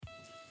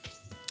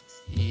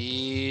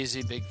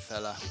Easy, big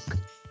fella.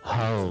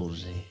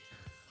 Halsey.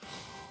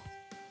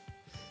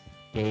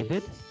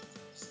 David?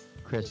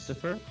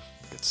 Christopher?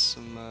 Get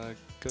some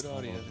good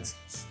audio there.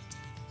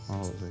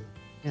 Halsey.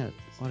 Yeah,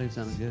 audio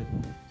sounded good.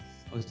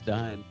 I was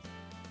dying.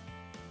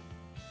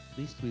 At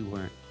least we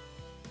weren't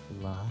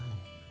live.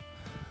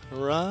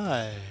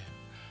 Right.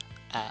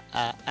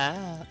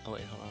 Oh,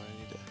 wait, hold on.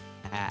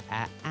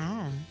 I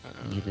need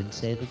to... You didn't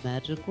say the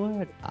magic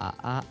word.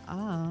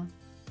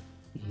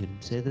 You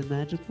didn't say the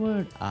magic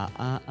word.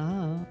 I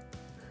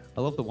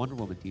love the Wonder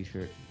Woman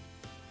t-shirt.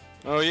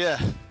 Oh, yeah.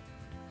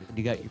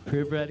 You got your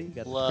crib ready? You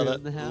got Love the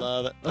it. crib in the house?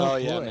 Love it. Oh,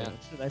 yeah, boy. man.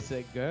 Should I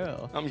say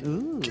girl?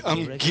 I'm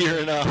regular,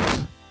 gearing up.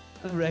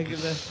 A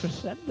regular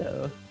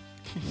crescendo.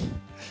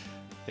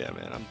 Yeah,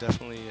 man. I'm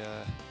definitely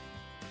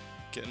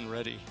getting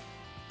ready.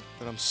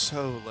 But I'm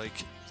so,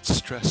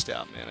 stressed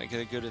out, man. I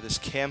gotta go to this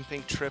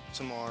camping trip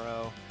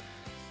tomorrow.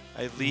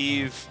 I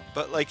leave,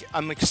 but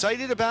I'm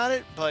excited about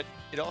it, but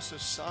it also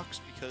sucks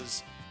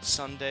because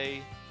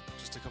Sunday,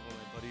 just a couple of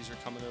my buddies are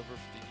coming over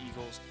for the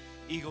Eagles.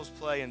 Eagles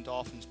play and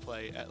Dolphins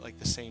play at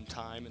the same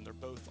time, and they're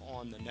both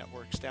on the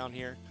networks down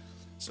here,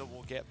 so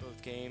we'll get both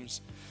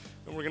games,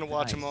 and we're gonna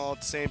watch them all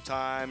at the same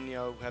time.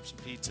 Have some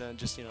pizza and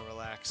just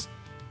relax.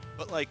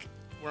 But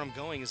where I'm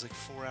going is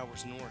 4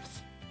 hours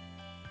north.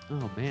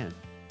 Oh man.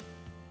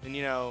 And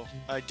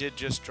I did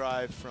just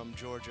drive from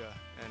Georgia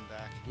and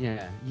back.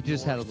 Yeah, you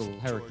just had a little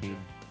hurricane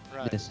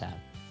mishap.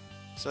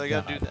 So I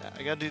gotta do that.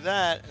 I gotta do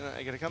that, and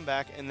I gotta come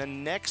back. And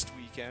then next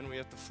weekend we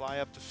have to fly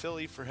up to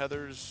Philly for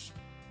Heather's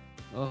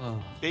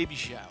baby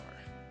shower.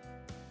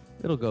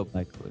 It'll go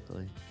by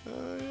quickly.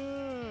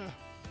 Yeah.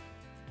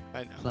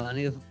 I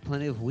know.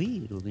 Plenty of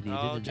weed will be needed.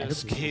 I'll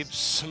just keep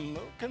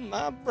smoking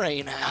my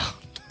brain out.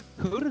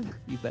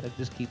 You better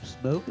just keep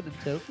smoking and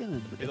toking,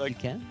 and if you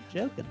can,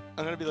 joking.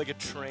 I'm gonna be like a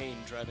train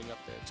driving up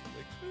there. It's gonna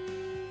be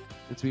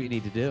That's what you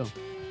need to do.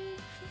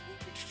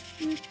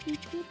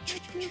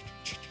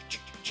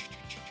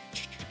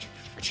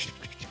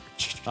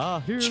 I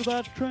hear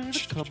that train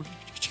is coming.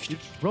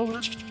 It's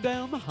rolling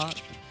down the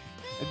hot.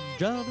 And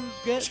John is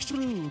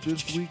getting through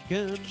this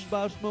weekend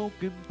by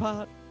smoking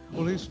pot.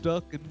 Well, he's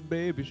stuck in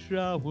baby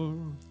shower.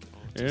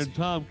 And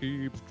time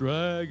keeps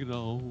dragging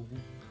on.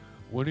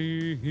 When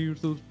he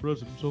hears those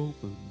presents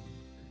open,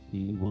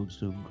 he wants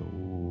to go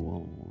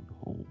on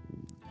home.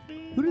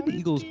 Who did the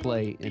Eagles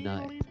play in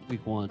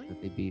week 1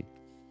 that they beat?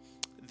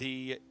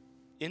 The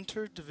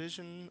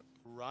interdivision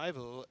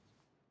rival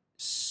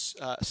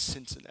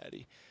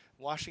Cincinnati.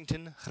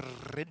 Washington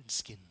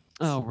Redskins.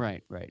 Oh,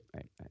 right.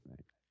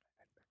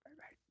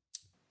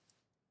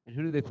 And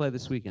who do they play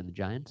this weekend? The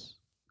Giants?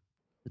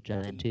 The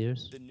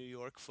Gianteers? The New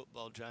York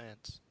Football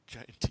Giants.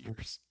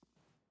 Gianteers.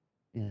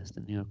 Yes,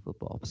 the New York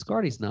Football.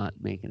 Biscardi's not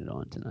making it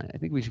on tonight. I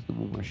think we should give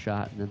one more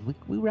shot, and then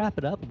we wrap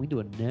it up and we do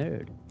a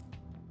nerd.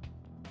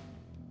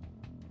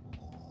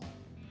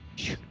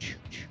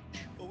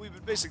 Well, we've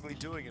been basically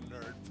doing a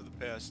nerd for the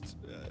past,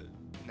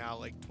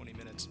 now 20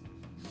 minutes.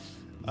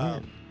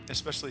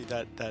 Especially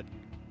that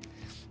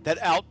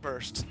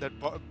outburst that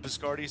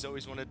Biscardi's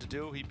always wanted to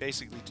do, he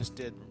basically just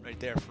did right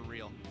there for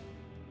real.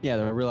 Yeah,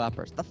 they're a real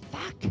outburst. The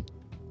fuck?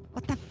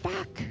 What the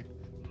fuck?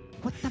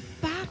 What the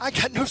fuck? I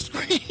got no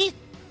screen!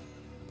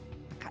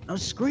 No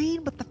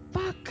screen, what the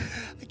fuck?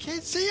 I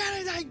can't see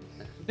anything!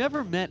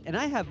 Never met, and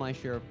I have my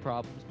share of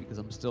problems because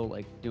I'm still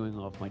doing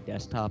off my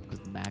desktop because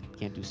the Mac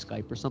can't do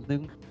Skype or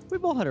something.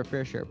 We've all had our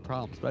fair share of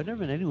problems, but I've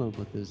never met anyone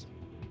with as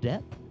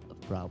depth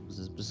of problems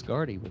as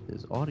Biscardi with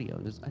his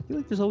audio. I feel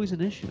like there's always an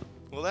issue.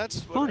 Well,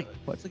 that's funny.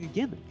 It's like a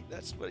gimmick.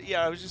 That's what.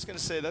 Yeah, I was just gonna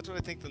say that's what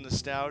I think the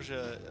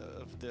nostalgia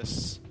of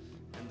this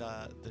and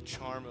the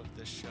charm of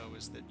this show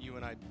is that you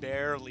and I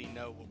barely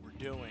know what we're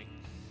doing.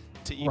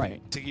 To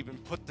even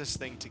put this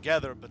thing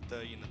together, but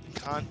the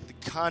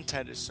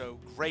content is so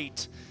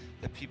great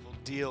that people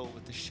deal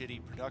with the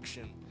shitty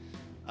production.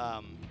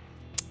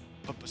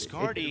 But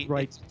Biscardi it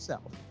writes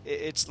itself.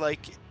 It's like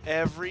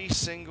every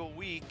single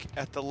week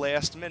at the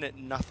last minute,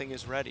 nothing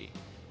is ready.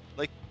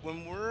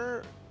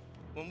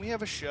 When we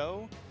have a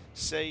show,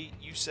 say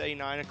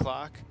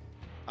 9:00,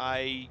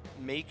 I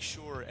make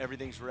sure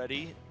everything's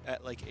ready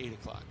at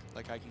 8:00.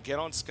 I can get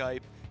on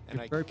Skype and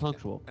You're very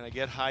punctual, and I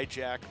get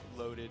Hijack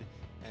loaded.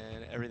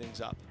 And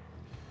everything's up.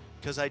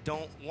 Because I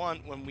don't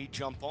want, when we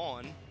jump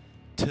on,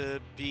 to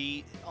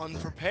be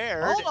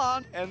unprepared. Hold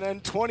on. And then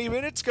 20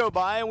 minutes go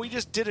by and we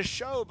just did a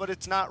show, but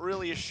it's not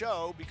really a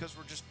show because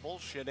we're just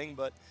bullshitting.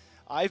 But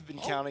I've been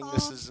counting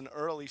this as an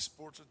early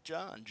Sports with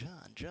John.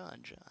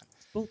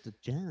 Sports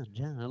with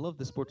John. I love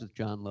the Sports with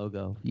John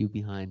logo. You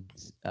behind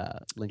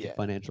Lincoln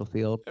Financial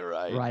Field.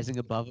 Right. Rising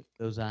above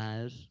those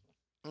eyes.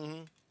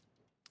 Mm-hmm.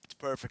 It's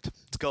perfect.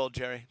 It's gold,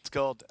 Jerry. It's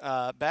gold.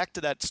 Back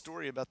to that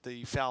story about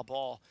the foul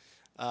ball.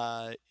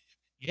 Todd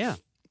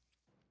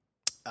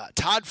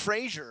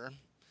Frazier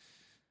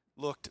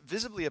looked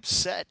visibly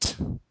upset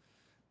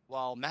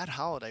while Matt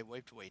Holliday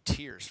wiped away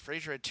tears.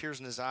 Frazier had tears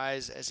in his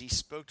eyes as he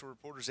spoke to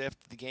reporters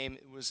after the game.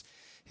 It was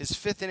his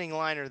fifth inning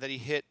liner that he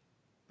hit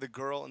the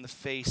girl in the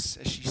face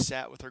as she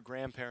sat with her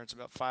grandparents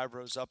about 5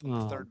 rows up on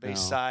the third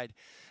base no. side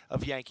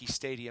of Yankee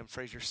Stadium.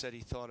 Frazier said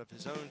he thought of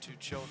his own 2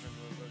 children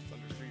who were both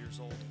under 3 years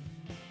old.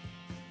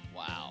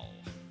 Wow.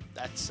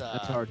 That's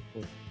hard.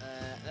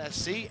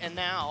 See, and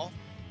now,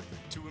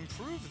 to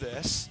improve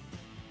this,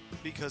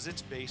 because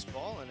it's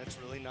baseball and it's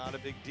really not a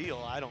big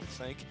deal, I don't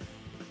think,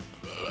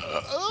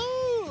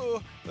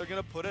 they're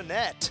going to put a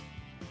net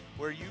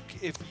where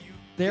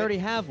They already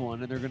have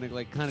one, and they're going to,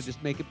 like, kind of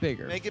just make it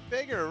bigger. Make it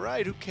bigger,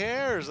 right? Who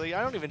cares? Like,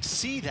 I don't even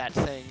see that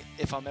thing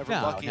if I'm ever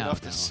lucky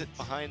enough to sit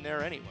behind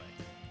there anyway.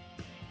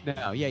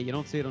 No, yeah, you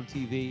don't see it on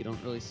TV. You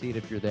don't really see it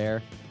if you're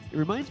there. It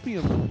reminds me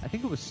of, I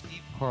think it was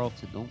Steve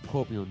Carlton. Don't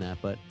quote me on that,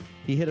 but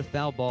he hit a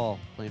foul ball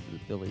playing for the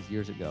Phillies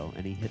years ago,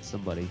 and he hit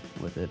somebody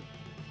with it.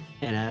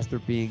 And as they're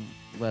being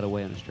led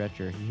away on a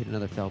stretcher, he hit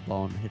another foul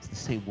ball and hits the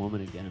same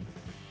woman again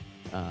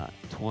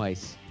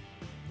twice.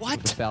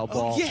 What? With a foul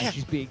ball, yeah. and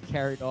she's being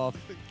carried off.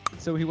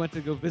 So he went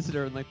to go visit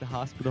her in, like, the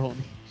hospital,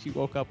 and she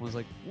woke up and was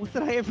like, "What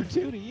did I ever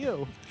do to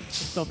you?"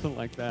 Something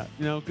like that.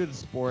 You know, good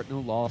sport, no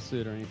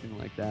lawsuit or anything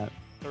like that.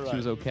 Right. She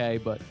was okay,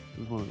 but it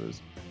was one of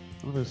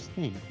those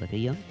things, like a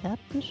young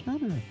catfish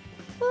hunter.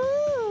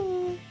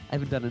 Ooh. I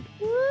haven't done an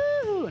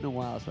ooh in a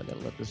while, so I gotta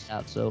let this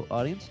out. So,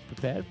 audience,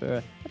 prepared for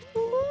a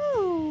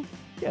ooh.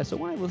 Yeah, so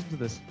when I listened to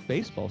this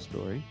baseball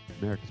story,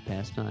 America's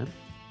pastime,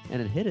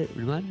 and it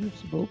reminded me of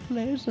some old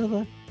players of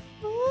a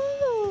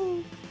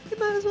ooh. You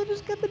might as well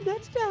just get the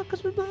nets down because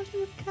it reminds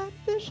me of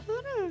Catfish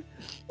Hunter.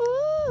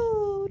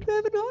 Ooh, do I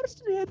have an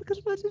artist in here because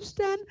it reminds me of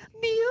Stan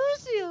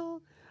Musial.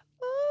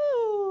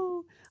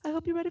 Ooh, I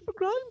hope you're ready for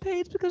growing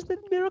pains because the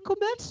Miracle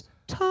Mets,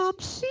 Tom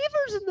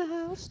Seaver's in the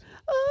house.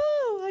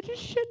 Ooh, I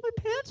just shit my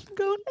pants from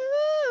going,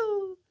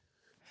 ooh.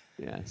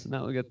 Yeah, so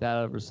now we get that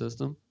out of our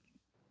system.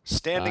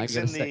 Standings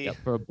in set you up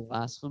for a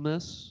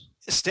blasphemous.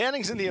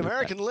 Standings in the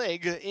American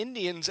League,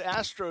 Indians,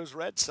 Astros,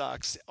 Red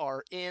Sox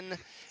are in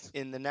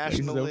the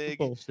National League.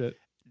 Bullshit.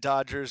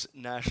 Dodgers,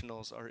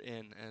 Nationals are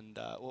in. And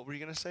what were you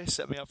going to say?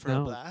 Set me up for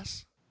a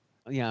blast?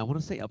 Yeah, I want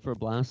to say up for a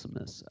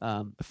blasphemous.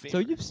 So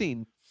you've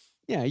seen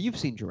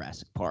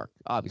Jurassic Park,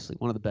 obviously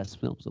one of the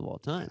best films of all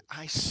time.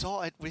 I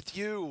saw it with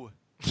you.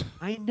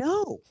 I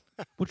know.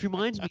 Which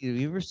reminds me, have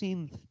you ever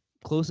seen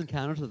Close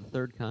Encounters of the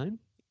Third Kind?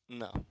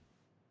 No.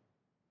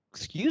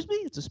 Excuse me?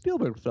 It's a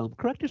Spielberg film.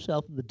 Correct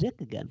yourself in the dick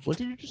again. What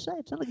did you just say?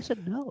 It sounded like you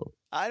said no.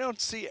 I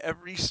don't see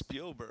every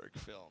Spielberg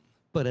film.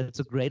 But it's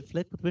a great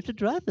flick with Richard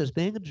Dreyfuss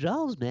being a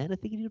Jaws, man. I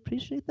think you'd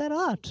appreciate that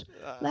art.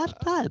 Last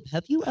time,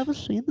 have you ever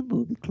seen the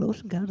movie Close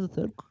Encounters of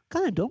the Third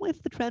Kind? Don't wait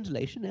for the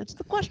translation. Answer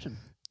the question.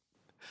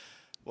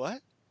 What?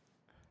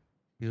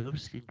 You ever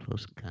seen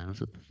Close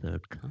Encounters of the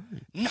Third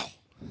Kind? No.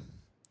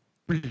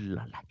 Put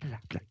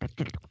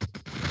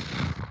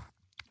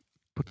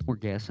some more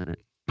gas in it.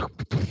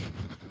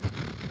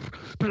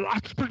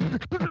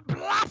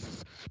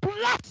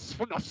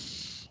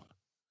 Blasphemous!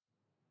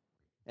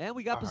 And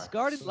we got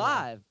Biscardi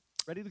live,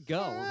 ready to go.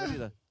 We're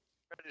ready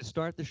to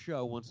start the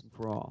show once and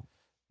for all.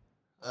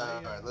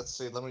 All right, let's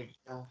see. Let me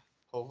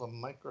pull the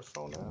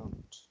microphone out.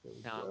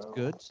 Sounds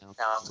good. Sounds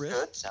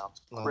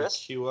Let me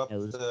cue up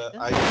the.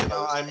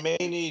 I may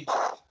need.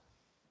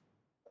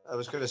 I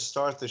was going to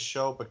start the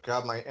show, but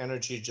God, my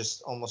energy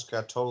just almost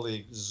got totally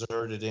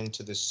exerted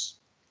into this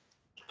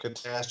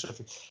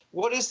catastrophe.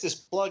 What is this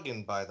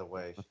plugin, by the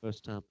way?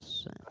 First time to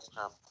say.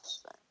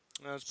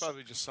 No, it's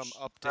probably just some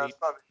update.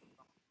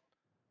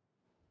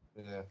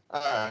 Yeah.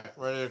 All right,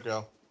 ready to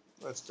go.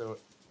 Let's do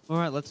it. All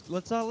right, let's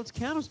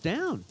count us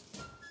down.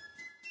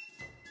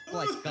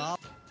 Like golf.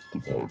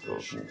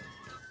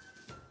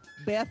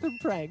 Bathroom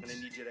pranks.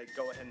 I need you to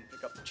go ahead and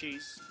pick up the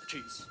cheese.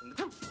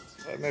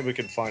 Maybe we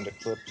can find a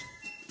clip.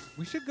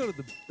 We should go to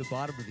the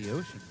bottom of the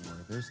ocean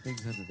more. There's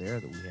things under there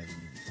that we haven't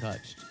even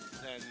touched.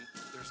 Then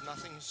there's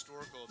nothing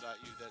historical about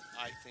you that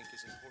I think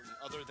is important,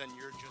 other than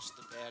you're just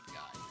the bad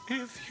guy.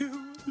 If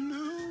you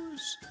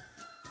lose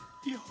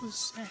your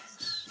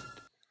zest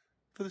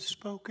for the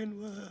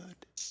spoken word.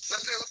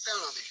 Let them look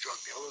down on these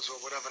drug dealers or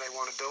whatever they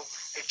want to do.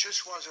 It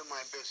just wasn't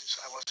my business.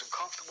 I wasn't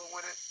comfortable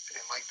with it. I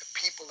didn't like the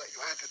people that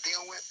you had to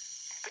deal with.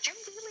 But you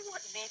really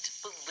want me to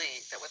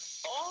believe that with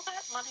all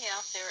that money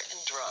out there in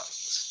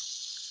drugs,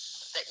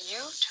 that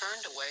you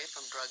turned away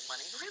from drug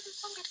money? You really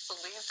want me to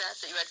believe that?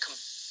 That you had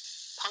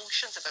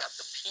compunctions about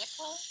the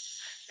people?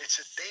 It's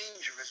a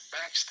dangerous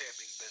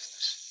backstabbing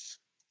business.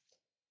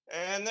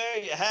 And there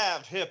you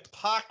have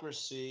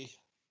hypocrisy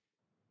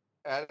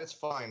at its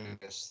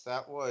finest.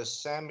 That was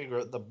Sammy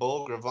the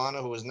Bull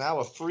Gravano, who is now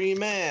a free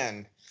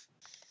man,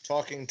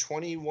 talking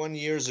 21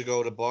 years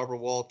ago to Barbara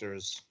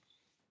Walters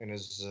in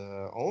his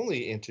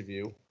only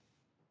interview.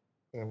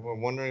 And we're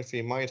wondering if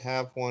he might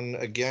have one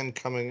again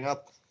coming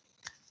up,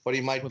 but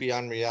he might be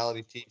on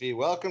reality TV.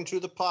 Welcome to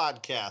the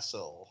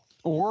Podcastle.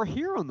 Or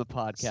here on the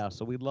podcast.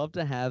 So we'd love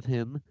to have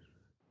him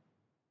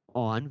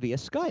on via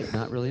Skype,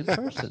 not really in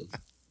person.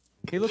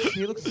 He looks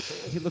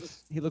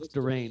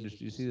deranged.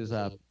 Do you see his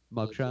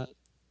mugshot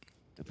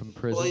from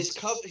prison? Well,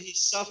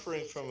 he's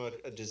suffering from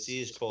a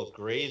disease called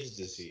Graves'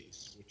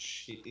 disease,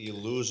 which you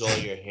lose all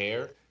your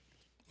hair.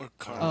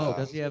 Oh,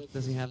 does he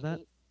have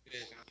that?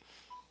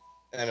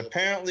 And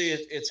apparently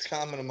it's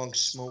common among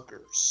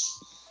smokers.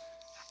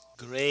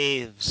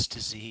 Graves'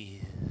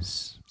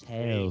 disease.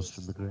 Tales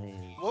from the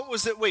grave. What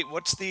was it? Wait,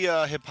 what's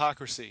the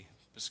hypocrisy,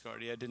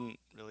 Biscardi? I didn't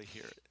really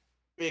hear it.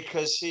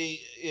 Because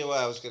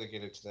I was going to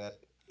get into that.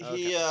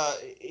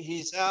 Okay.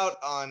 He's out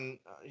on.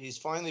 He's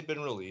finally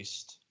been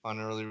released on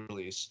early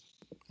release.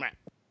 Right.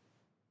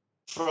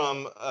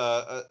 From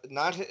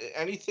not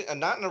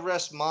an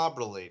arrest mob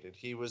related.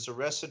 He was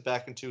arrested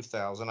back in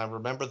 2000. I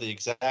remember the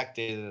exact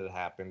day that it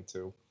happened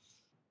to.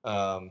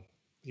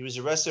 He was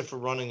arrested for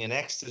running an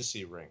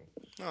ecstasy ring.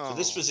 Oh. So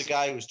this was a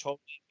guy who was totally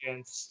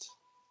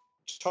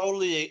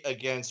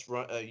against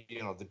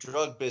the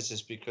drug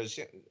business because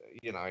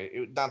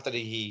not that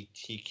he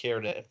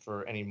cared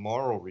for any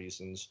moral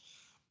reasons,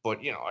 but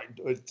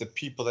the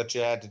people that you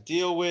had to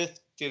deal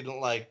with didn't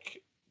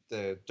like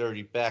the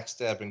dirty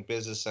backstabbing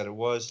business that it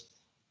was.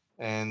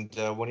 And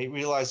when he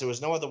realized there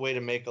was no other way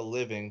to make a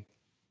living,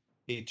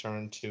 he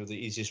turned to the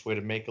easiest way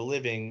to make a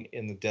living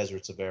in the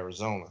deserts of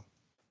Arizona.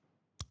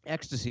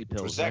 Ecstasy Which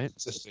was pills, right?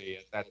 ecstasy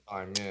at that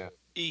time,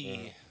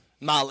 yeah.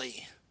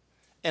 Molly,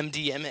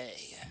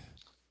 MDMA.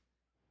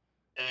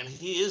 And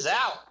he is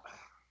out.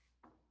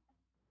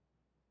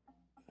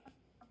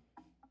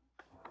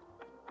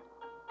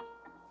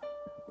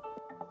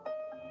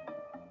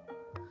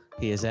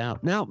 He is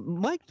out. Now,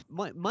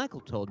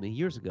 Michael told me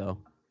years ago,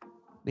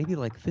 maybe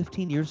like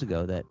 15 years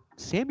ago, that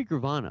Sammy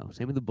Gravano,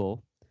 Sammy the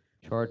Bull,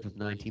 charged with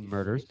 19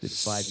 murders, did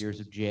 5 years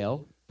of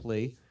jail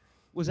plea,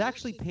 was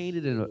actually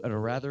painted in a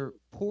rather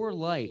poor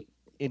light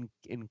in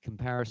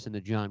comparison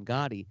to John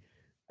Gotti,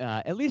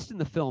 at least in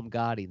the film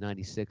Gotti,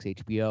 96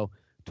 HBO,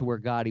 to where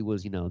Gotti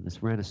was,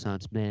 this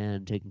Renaissance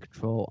man, taking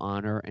control,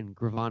 honor, and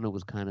Gravano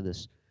was kind of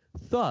this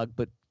thug,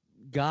 but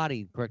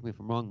Gotti, correct me if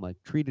I'm wrong, Mike,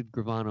 treated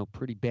Gravano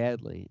pretty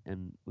badly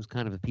and was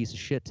kind of a piece of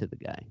shit to the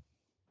guy.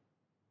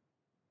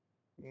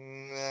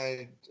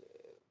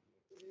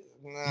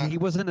 He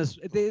wasn't as...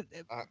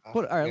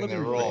 all right, let me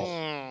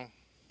rephrase.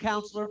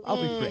 Counselor, I'll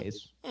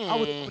rephrase. I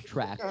would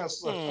retract.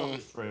 Counselor, I'll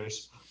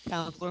rephrase.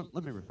 Counselor,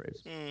 let me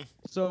rephrase.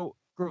 So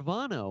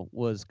Gravano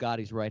was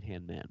Gotti's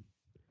right-hand man.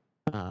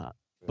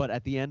 But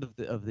at the end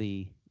of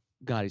the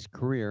Gotti's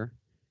career,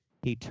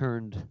 he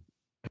turned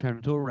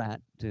into a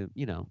rat to,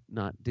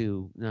 not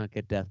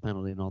get death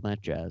penalty and all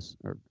that jazz.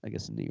 Or I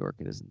guess in New York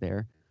it isn't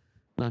there.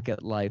 Not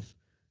get life.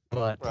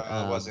 But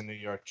it wasn't New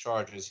York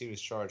charges. He was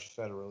charged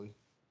federally.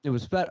 It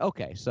was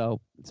okay.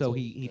 So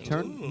he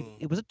turned.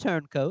 It was a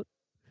turncoat,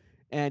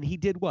 and he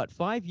did what,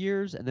 5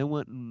 years, and then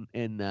went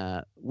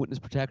in witness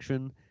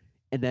protection,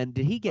 and then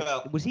did he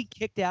get? Was he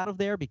kicked out of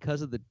there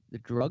because of the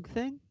drug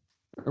thing,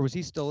 or was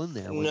he still in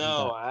there?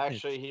 No,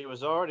 actually, he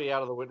was already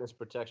out of the witness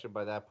protection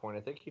by that point.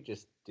 I think he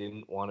just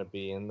didn't want to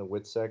be in the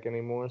WITSEC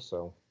anymore.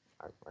 So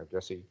I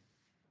guess he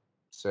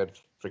said,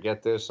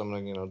 "Forget this. I'm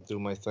gonna do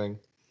my thing."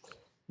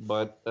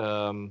 But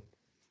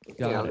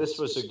this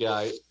was a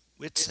guy.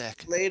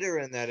 WITSEC. Later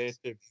in that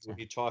interview,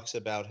 he talks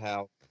about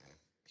how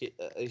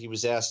he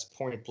was asked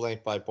point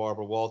blank by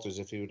Barbara Walters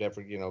if he would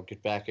ever,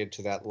 get back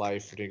into that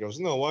life, and he goes,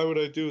 "No, why would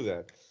I do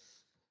that?"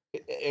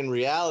 In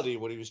reality,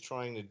 what he was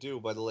trying to do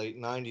by the late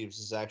 90s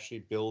is actually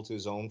build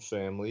his own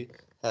family.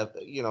 Have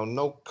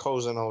no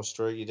Cosa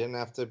Nostra. You didn't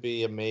have to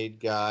be a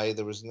made guy.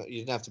 You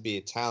didn't have to be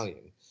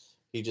Italian.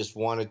 He just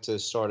wanted to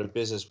start a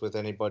business with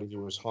anybody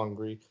who was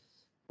hungry,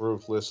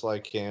 ruthless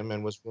like him,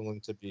 and was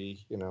willing to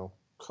be,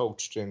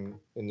 coached in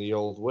the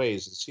old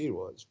ways as he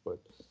was. But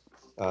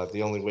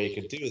the only way you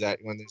could do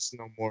that when there's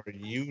no more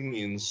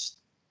unions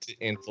to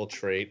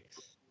infiltrate,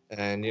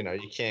 and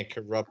you can't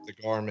corrupt the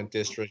garment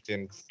district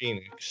in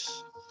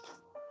Phoenix.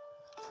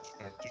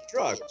 To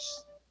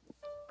drugs.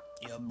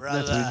 Your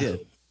brother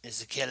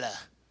is a killer.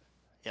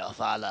 Your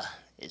father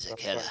is a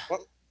killer.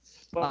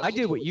 Well, I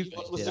did what you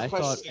guys did. I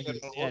thought he was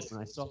dead when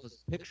I saw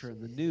this picture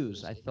in the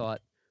news. I thought,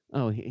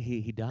 oh,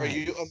 he died. Or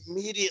you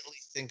immediately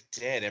think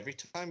dead every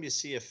time you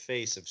see a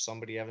face of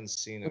somebody you haven't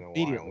seen in a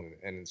while,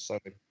 and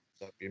suddenly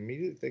you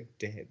immediately think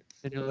dead.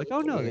 And you're like,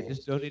 oh no, they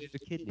just donated a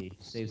kidney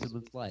to save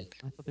someone's life.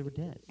 I thought they were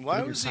dead.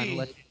 Why was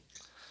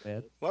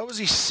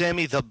he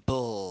Sammy the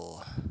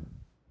Bull?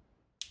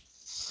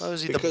 Why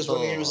was he because the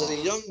bull?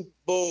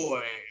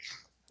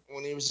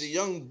 When he was a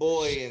young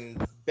boy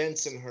in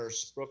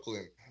Bensonhurst,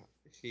 Brooklyn,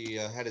 he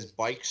had his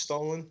bike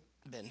stolen.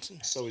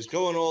 Benson. So he's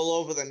going all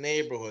over the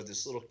neighborhood,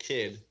 this little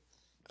kid,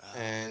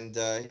 and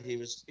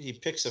he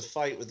picks a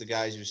fight with the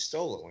guys who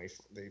stole it when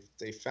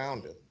they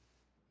found him.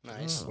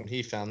 Nice. When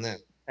he found them.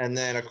 And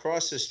then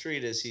across the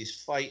street, as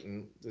he's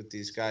fighting with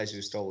these guys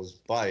who stole his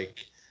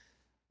bike,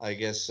 I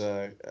guess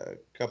a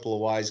couple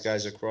of wise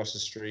guys across the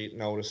street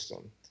noticed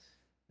him.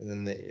 And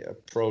then they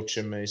approach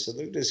him and they said,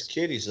 "Look at this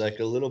kid. He's like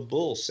a little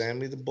bull,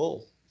 Sammy the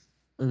Bull."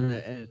 And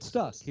it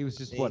stuck. He was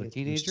just, what, a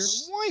teenager?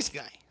 Wise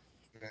guy.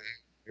 I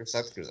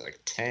think he was like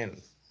 10.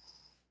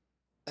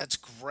 That's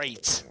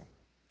great. Yeah.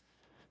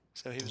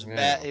 So he was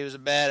a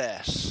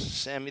badass.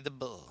 Sammy the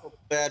Bull. Oh,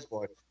 bad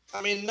boy.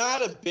 I mean,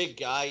 not a big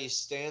guy. He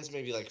stands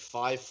maybe like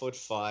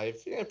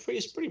 5'5". Yeah,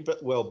 he's pretty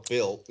well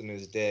built in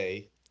his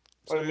day.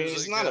 But I mean,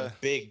 he's not a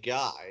big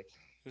guy.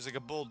 He was like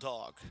a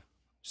bulldog.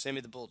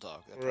 Sammy the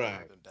Bulldog. That probably would Right.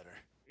 have been better.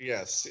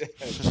 Yes.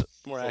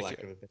 More For lack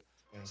accurate. of a better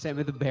term.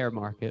 Sammy the bear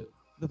market.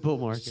 The bull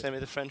market. Sammy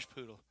the French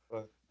Poodle.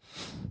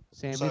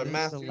 Sammy Sorry, the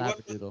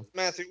labradoodle.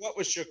 Matthew, what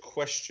was your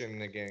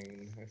question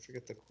again? I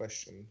forget the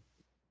question.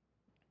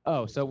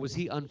 Oh, so was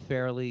he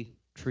unfairly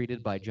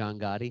treated by John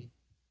Gotti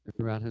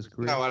throughout his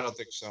career? No, I don't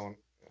think so.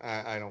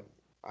 I don't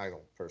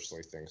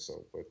personally think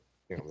so, but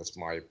that's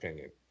my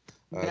opinion.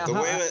 Now, The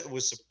way it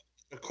was,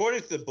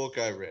 according to the book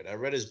I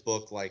read his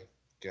book like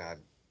God.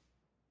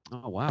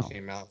 Oh wow!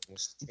 Came out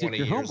almost You did 20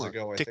 your years homework.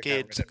 ago. I think I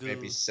read it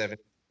maybe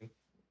You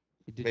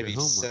did maybe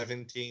your homework.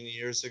 17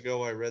 years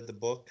ago. I read the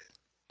book.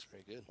 That's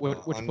very good. Which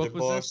book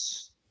was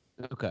this?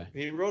 Okay.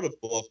 He wrote a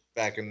book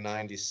back in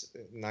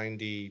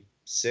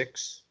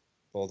 96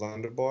 called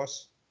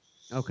Underboss.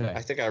 Okay.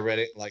 I think I read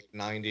it in like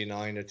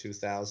 99 or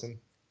 2000.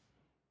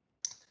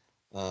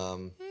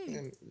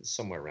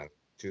 Somewhere around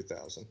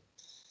 2000.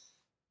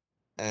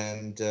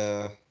 And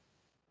can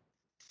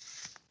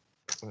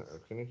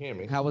you hear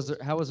me? How was it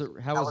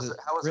written?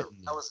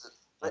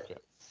 Okay.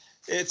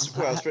 It's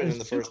written in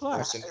the first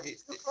person.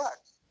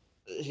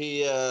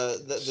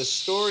 The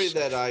story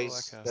that I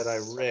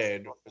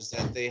read was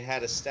that they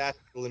had a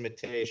statute of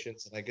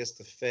limitations, and I guess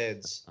the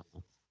feds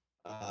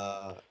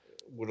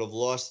would have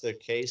lost their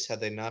case had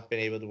they not been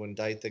able to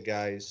indict the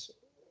guys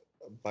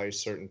by a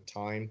certain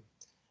time.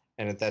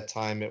 And at that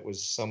time, it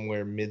was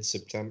somewhere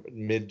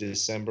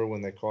mid-December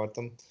when they caught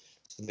them.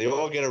 So they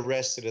all get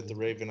arrested at the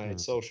Ravenite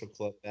Social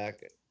Club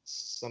back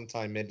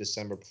sometime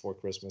mid-December before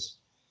Christmas.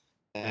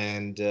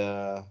 And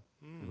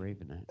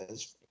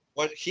Ravenite.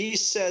 What he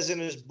says in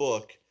his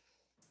book,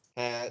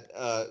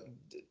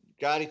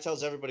 Gotti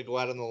tells everybody go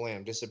out on the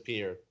lam,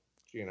 disappear,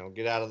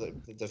 get out of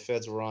the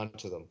feds were on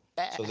to them.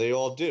 So they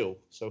all do.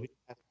 So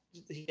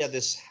he had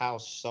this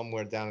house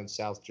somewhere down in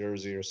South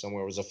Jersey or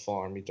somewhere. It was a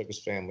farm. He took his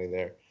family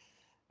there.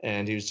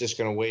 And he was just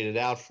going to wait it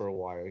out for a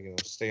while,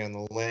 stay on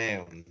the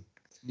lam.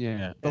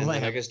 Yeah. And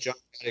then I guess John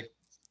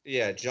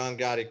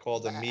Gotti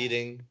called a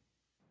meeting,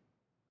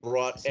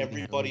 brought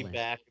everybody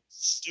back. As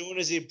soon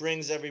as he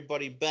brings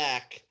everybody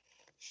back,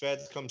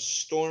 feds come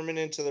storming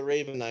into the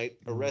Ravenite,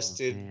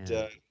 arrested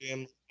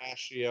him,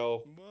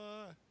 Ascio.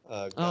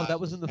 That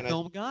was in the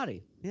film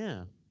Gotti.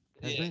 Yeah.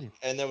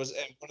 And there was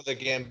one of the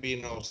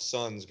Gambino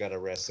sons got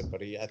arrested,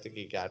 but I think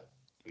he got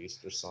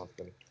released or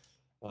something.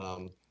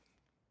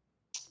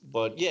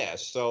 But yeah,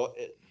 so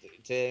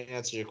to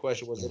answer your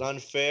question, was it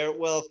unfair?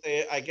 Well,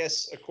 I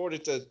guess according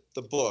to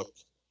the book,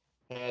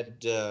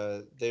 had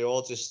they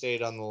all just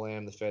stayed on the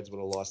lam, the feds would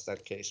have lost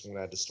that case and would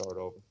have had to start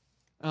over.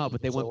 Oh, but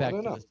they went back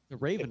to the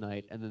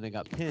Ravenite, and then they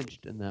got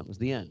pinched, and that was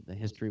the end. The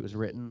history was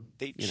written.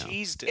 They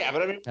cheesed it. Yeah,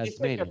 but I mean, if you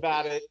think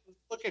about it,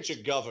 look at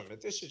your government.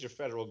 This is your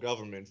federal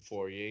government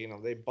for you.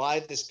 They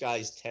buy this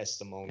guy's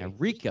testimony. Yeah,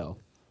 Rico.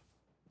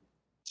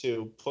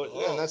 To put,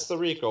 and that's the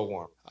RICO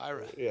one.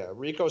 Yeah,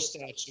 RICO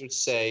statutes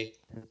say,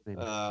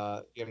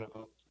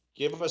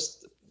 give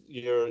us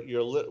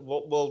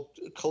we'll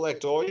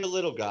collect all your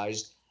little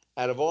guys.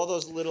 Out of all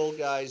those little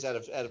guys, out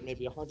of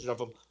maybe 100 of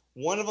them,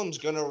 one of them's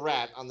gonna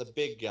rat on the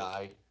big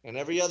guy and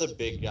every other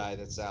big guy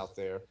that's out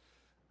there.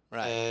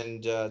 Right.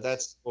 And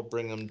that's what will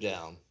bring them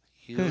down.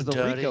 Because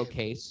the RICO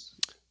case.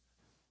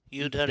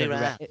 You dirty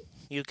rat.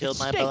 You killed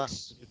my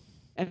boss.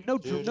 And no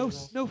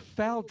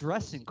foul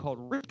dressing called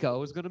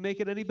Rico is going to make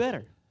it any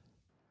better.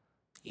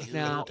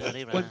 Now,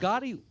 when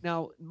Gotti,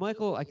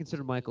 Michael, I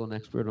consider Michael an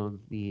expert on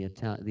the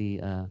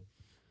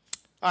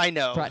I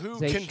know. Who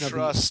can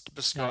trust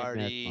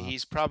Biscardi?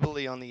 He's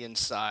probably on the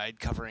inside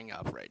covering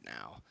up right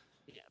now.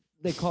 Yeah,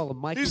 they call him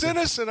Mikey. He's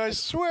innocent, I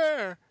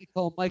swear. They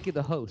call him Mikey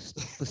the host,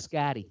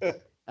 Biscardi.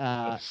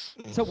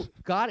 So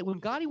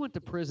when Gotti went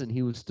to prison,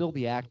 he was still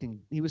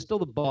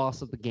the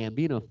boss of the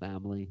Gambino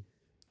family.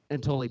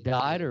 Until he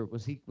died, or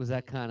was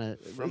that kind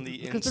of from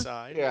the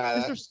inside?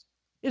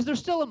 Is there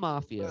still a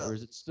mafia, or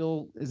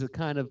is it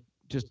kind of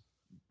just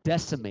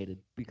decimated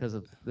because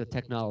of the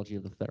technology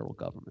of the federal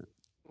government?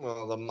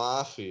 Well, the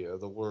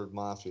word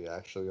mafia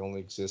actually only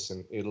exists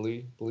in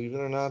Italy, believe it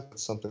or not.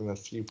 It's something that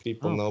few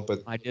people know,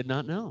 but I did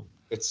not know.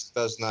 It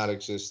does not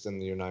exist in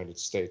the United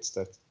States.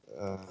 That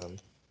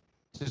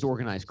it's just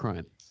organized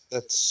crime.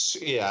 That's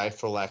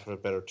for lack of a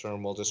better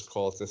term, we'll just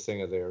call it the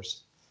thing of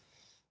theirs.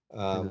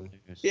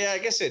 I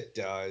guess it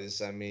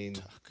does. I mean,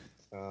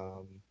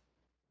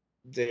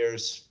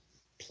 there's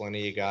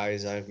plenty of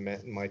guys I've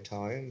met in my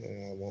time,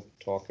 and I won't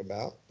talk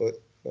about,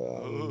 but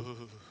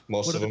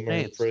most of them are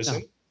in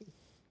prison.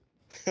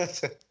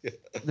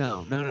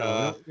 No.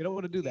 We don't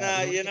want to do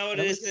that. You know what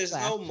it is? There's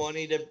no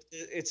money to.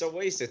 It's a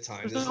waste of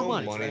time. There's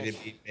no money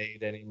to be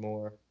made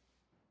anymore.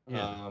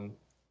 Yeah.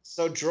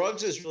 So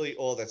drugs is really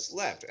all that's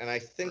left, and I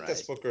think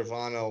that's what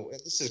Gravano. And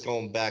this is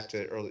going back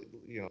to early,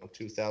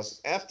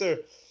 2000. After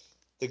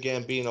the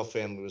Gambino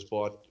family was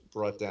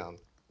brought down,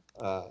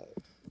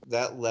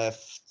 that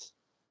left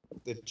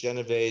the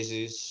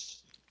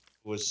Genoveses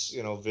was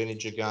Vinny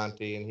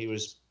Gigante, and he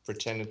was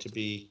pretending to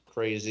be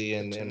crazy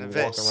and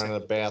walking around in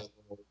a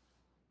bathroom.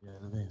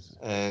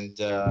 And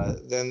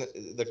then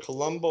the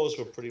Colombos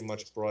were pretty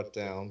much brought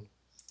down.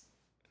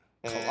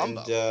 And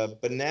Columbo.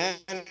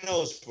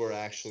 Bananos were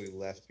actually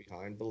left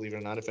behind, believe it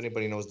or not, if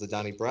anybody knows the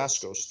Donnie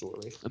Brasco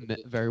story.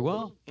 Very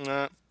well.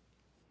 Nah.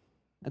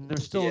 And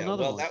there's still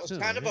another well, one that was too,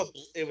 kind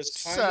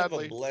right? of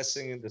a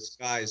blessing in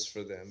disguise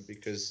for them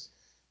because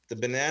the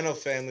Bonanno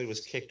family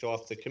was kicked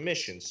off the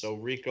commission, so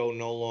Rico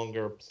no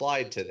longer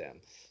applied to them.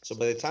 So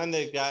by the time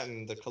they'd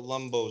gotten the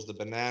Colombos, the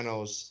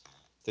Bonannos,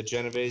 the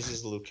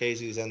Genoveses, the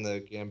Luccheses, and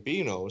the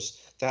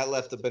Gambinos, that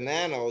left the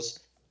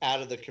Bonannos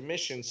out of the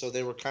commission, so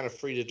they were kind of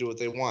free to do what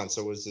they want.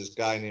 So it was this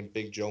guy named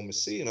Big Joe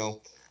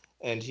Messino,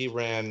 and he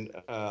ran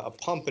a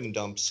pump and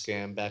dump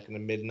scam back in the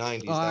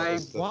mid-'90s. I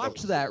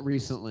watched that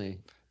recently.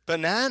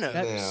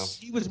 Bananas.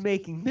 He was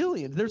making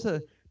millions. There's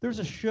a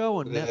show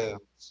on Netflix.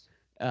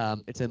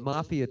 It's a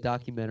mafia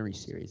documentary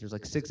series. There's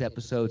like 6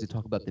 episodes. They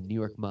talk about the New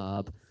York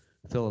mob,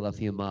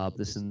 Philadelphia mob,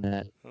 this and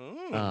that.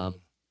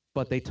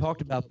 But they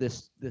talked about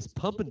this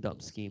pump and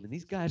dump scheme, and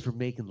these guys were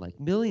making like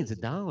millions of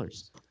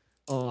dollars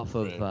off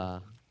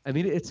of. I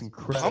mean, it's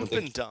incredible. Pump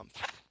and dump.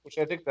 Which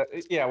I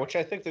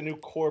think the new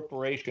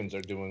corporations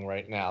are doing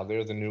right now.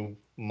 They're the new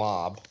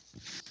mob.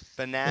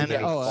 Bananas.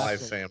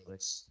 Five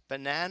families.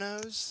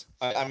 Bananos.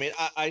 I mean,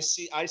 I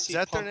see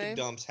that pump their and name?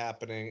 dumps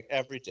happening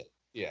every day.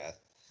 Yeah.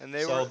 And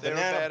they were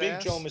badass? Big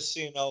Joe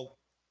Messino.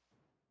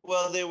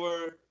 Well,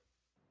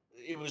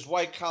 it was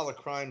white collar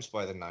crimes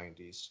by the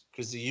 90s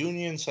because the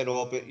unions had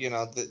all been,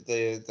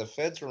 the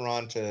feds were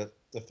on to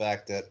the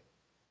fact that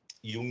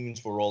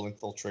unions were all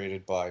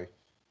infiltrated by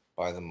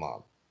the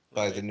mob,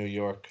 by the New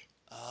York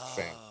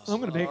families. I'm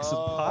gonna make some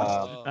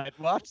pasta tonight.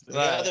 Watch this.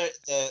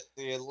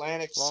 The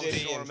Atlantic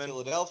City and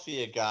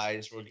Philadelphia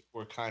guys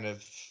were kind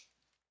of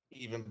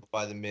even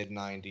by the mid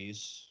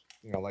 90s.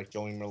 Like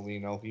Joey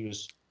Merlino, he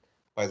was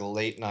by the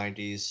late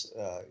 90s.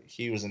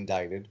 He was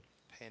indicted.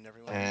 Paying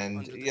everyone And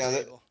under the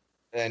table.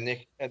 and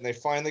they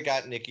finally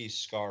got Nicky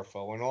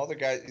Scarfo and all the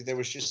guys. There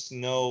was just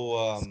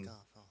no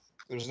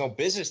there was no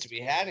business to be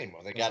had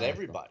anymore. They got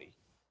everybody.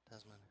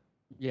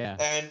 Yeah.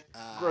 And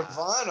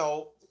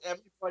Gravano,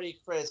 everybody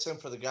credits him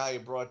for the guy who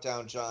brought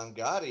down John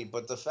Gotti,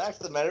 but the fact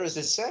of the matter is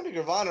that Sammy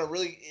Gravano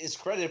really is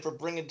credited for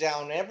bringing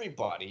down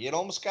everybody. It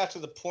almost got to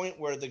the point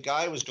where the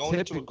guy was going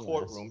into a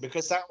courtroom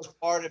because that was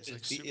part of his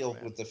deal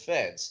with the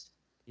feds.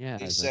 Yeah.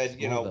 He said,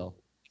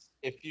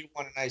 if you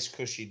want a nice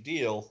cushy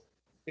deal,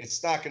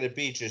 it's not going to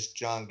be just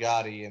John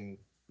Gotti and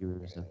it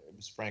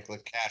was Frank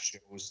Lacascio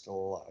who was still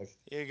alive.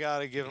 You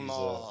gotta give him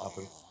all.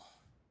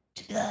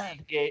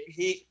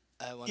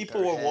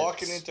 People were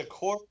walking into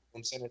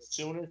courtrooms, and as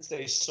soon as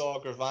they saw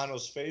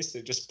Gravano's face,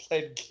 they just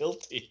pled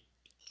guilty.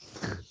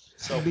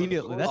 So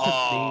immediately, that's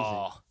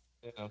amazing.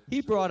 Yeah.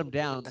 He brought him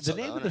down. The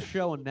name of the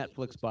show on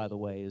Netflix, by the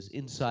way, is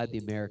Inside the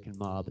American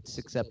Mob. It's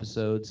 6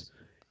 episodes,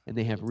 and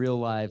they have real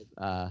live,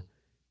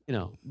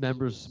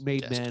 members,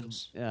 made men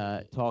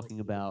talking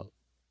about,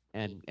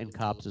 and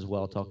cops as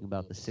well, talking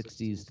about the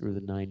 60s through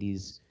the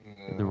 90s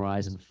and the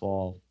rise and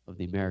fall of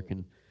the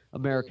American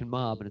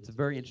mob. And it's a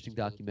very interesting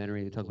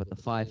documentary. They talk about the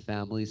 5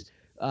 families.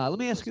 Let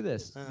me ask you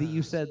this.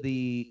 You said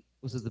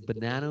was it the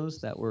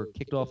Bananos that were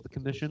kicked off the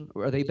commission?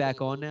 Or are they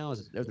back on now?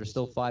 Are there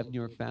still 5 New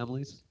York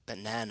families?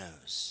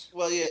 Bananos.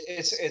 Well, yeah,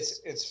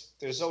 it's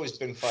there's always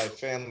been 5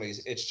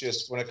 families. It's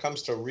just when it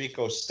comes to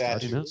RICO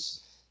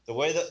statutes, the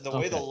way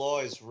the law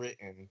is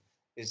written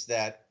is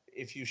that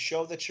if you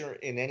show that you're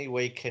in any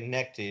way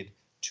connected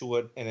to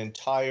an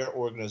entire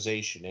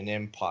organization, an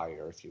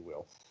empire, if you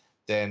will,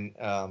 then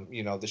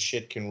the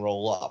shit can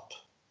roll up.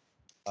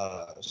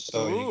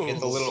 So you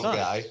get the little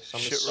guy, some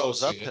shit associate,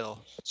 rolls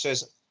uphill.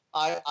 says,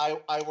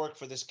 I work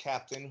for this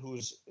captain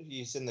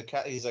he's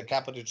a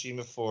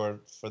capitachima for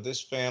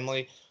this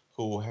family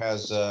who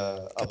has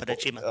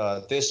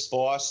this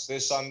boss,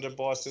 this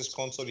underboss, this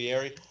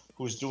consigliere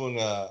who's doing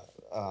a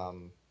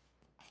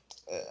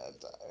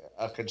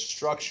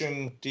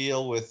construction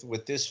deal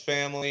with this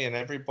family, and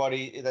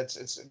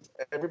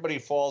everybody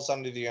falls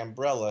under the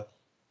umbrella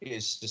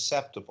is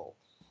susceptible.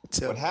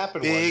 What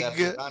happened was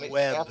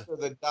after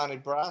the Donnie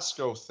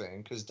Brasco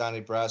thing, because Donnie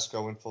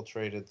Brasco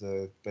infiltrated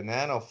the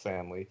Bonanno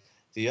family,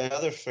 the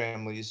other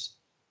families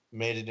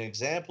made an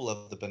example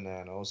of the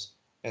Bonanos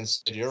and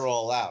said, "You're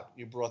all out.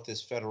 You brought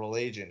this federal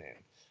agent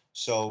in."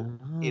 So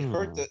it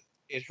hurt the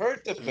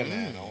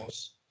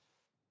Bonanos.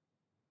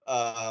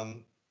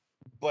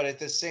 But at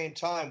the same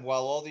time,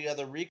 while all the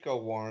other RICO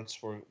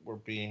warrants were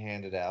being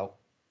handed out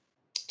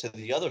to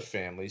the other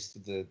families, to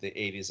the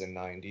 80s and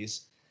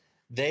 90s,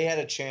 they had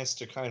a chance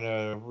to kind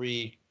of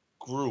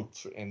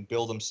regroup and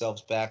build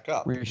themselves back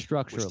up.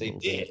 Restructure which they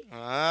did.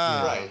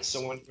 Right.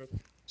 So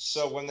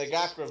when they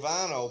got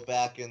Gravano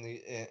back and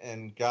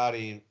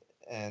Gotti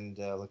and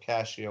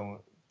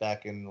Lacascio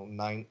back in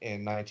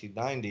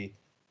 1990,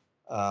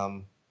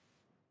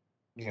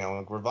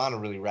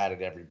 Gravano really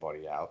ratted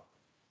everybody out.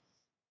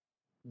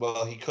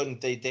 Well, he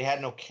couldn't. They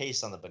had no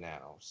case on the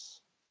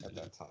Bonanos at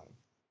that time.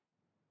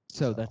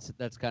 So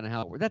that's kind of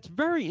how it works. That's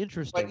very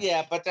interesting.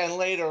 But then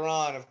later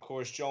on, of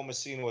course, Joe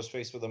Messina was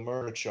faced with a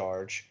murder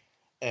charge,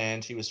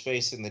 and he was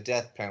facing the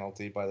death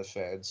penalty by the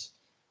feds.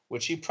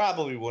 which he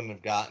probably wouldn't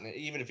have gotten.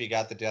 Even if he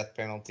got the death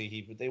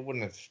penalty, they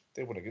wouldn't have.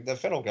 The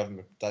federal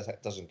government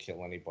doesn't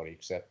kill anybody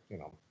except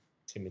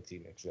Timothy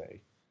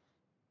McVeigh,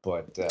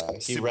 but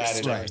he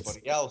ratted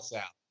everybody else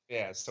out.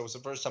 Yeah, so it was the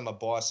first time a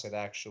boss had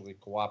actually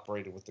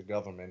cooperated with the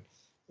government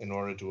in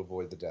order to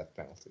avoid the death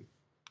penalty.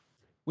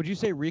 Would you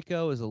say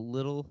RICO is a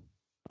little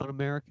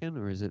un-American,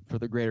 or is it for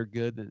the greater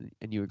good,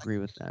 and you agree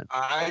with that?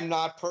 I'm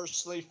not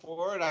personally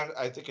for it.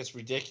 I think it's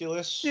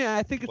ridiculous. Yeah,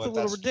 I think it's a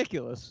little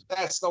ridiculous.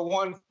 That's the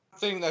one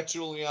thing that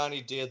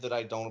Giuliani did that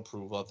I don't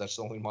approve of. That's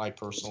only my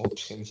personal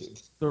opinion.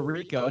 The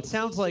RICO. It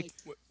sounds like,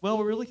 well,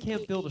 we really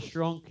can't build a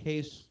strong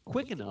case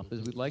quick enough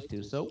as we'd like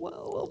to, so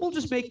we'll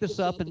just make this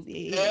up, and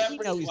he's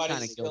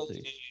kind of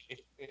guilty.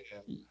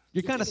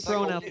 You're kind of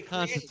throwing out the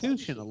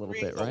Constitution a little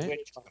bit, right?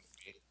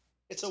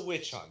 It's a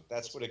witch hunt.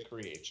 That's what it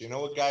creates. You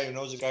know a guy who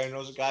knows a guy who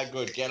knows a guy?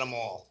 Good. Get them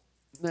all.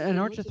 And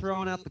aren't you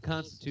throwing out the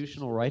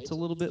constitutional rights a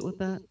little bit with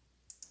that?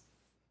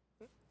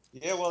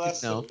 Yeah, well,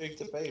 that's the big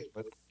debate.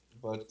 But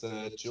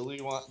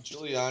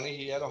Giuliani,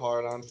 he had a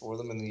hard-on for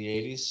them in the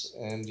 80s,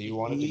 and he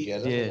wanted to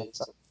get them.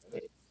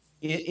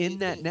 In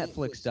that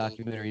Netflix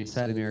documentary,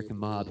 Inside American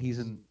Mob, he's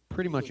in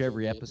pretty much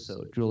every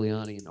episode,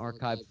 Giuliani, and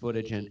archived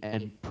footage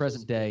and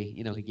present day,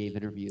 he gave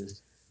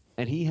interviews.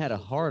 And he had a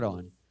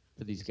hard-on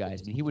for these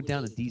guys. I mean, he went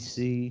down to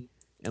D.C.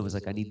 and was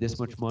like, I need this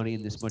much money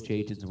and this much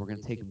agents, and we're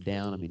going to take them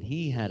down. I mean,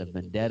 he had a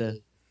vendetta.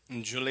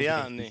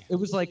 Giuliani. It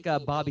was like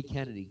Bobby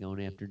Kennedy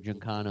going after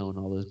Giancano and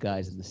all those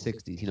guys in the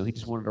 60s. He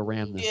just wanted to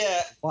ram the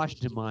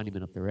Washington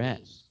Monument up their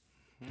ass.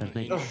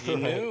 He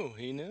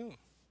knew.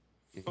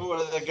 Who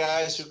are the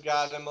guys who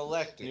got him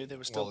elected? Knew they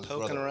were still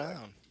poking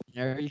around.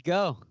 There you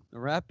go. The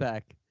Rat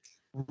Pack.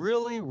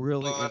 Really,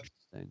 really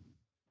interesting.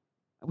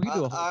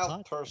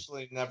 I'll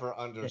personally never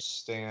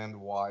understand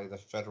why the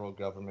federal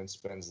government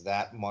spends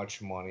that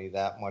much money,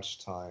 that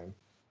much time,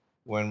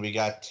 when we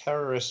got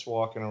terrorists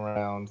walking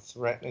around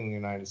threatening the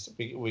United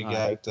States.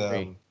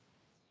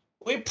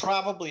 We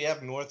probably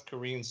have North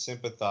Korean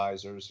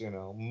sympathizers,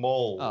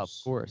 moles. Oh, of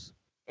course.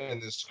 In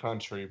this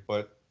country,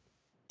 but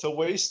to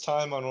waste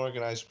time on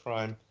organized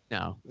crime,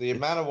 no. The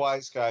amount of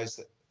wise guys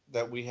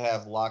that we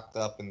have locked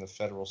up in the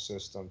federal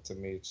system, to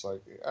me, it's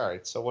like, all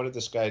right, so what did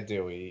this guy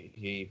do?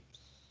 He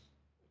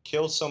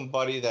killed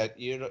somebody that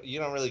you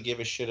don't really give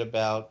a shit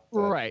about. That,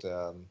 right.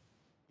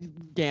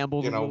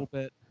 Gambled a little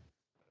bit.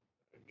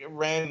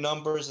 Ran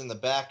numbers in the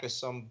back of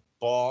some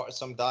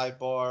dive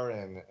bar,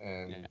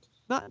 and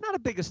not a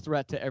biggest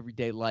threat to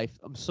everyday life.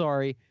 I'm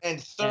sorry.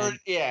 And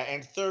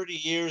 30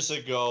 years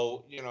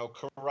ago,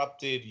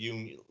 corrupted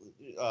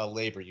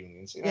labor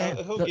unions. Who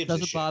gives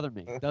a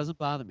shit? Doesn't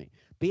bother me.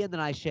 Being that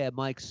I share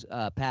Mike's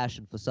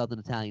passion for Southern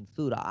Italian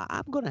food,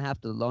 I'm going to have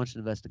to launch an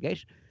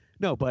investigation.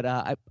 No, but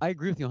I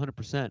agree with you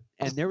 100%.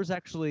 And there was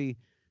actually,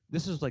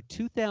 this was like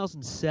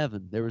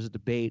 2007, there was a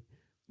debate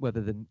whether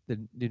the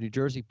New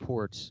Jersey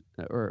ports,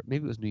 or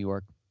maybe it was New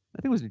York,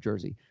 I think it was New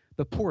Jersey,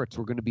 the ports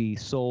were going to be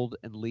sold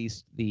and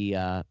leased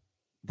the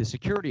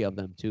security of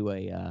them to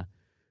a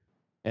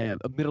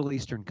Middle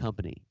Eastern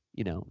company.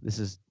 This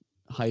is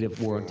height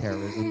of war on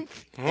terrorism.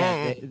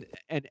 And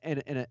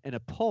in a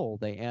poll,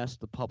 they asked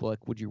the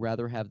public, would you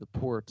rather have the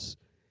ports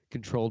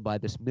controlled by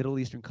this Middle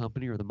Eastern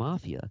company or the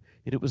mafia?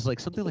 And it was like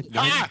something like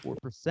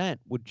 94%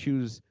 would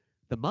choose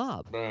the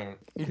mob. Duh.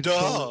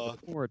 The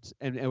ports,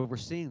 and we're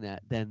seeing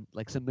that then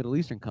like some Middle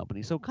Eastern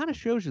company. So it kind of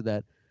shows you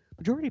that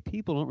majority of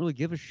people don't really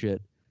give a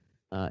shit.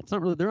 They're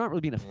not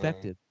really being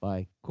affected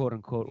by quote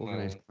unquote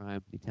organized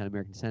crime, the Italian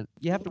American descent.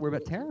 You have to worry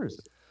about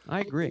terrorism. I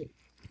agree.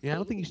 Yeah, I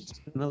don't think you should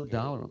spend another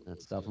dollar on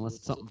that stuff unless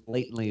it's something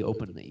blatantly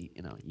open that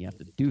you have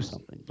to do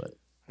something. But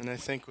and I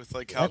think with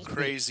like how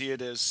crazy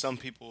it is, some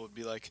people would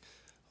be like,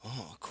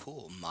 "Oh,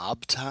 cool,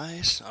 mob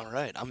ties. All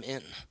right, I'm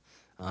in.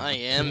 I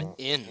am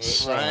in.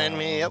 Sign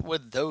me up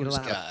with those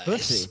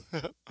guys."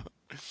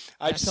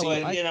 I've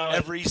seen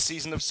every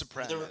season of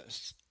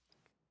Sopranos.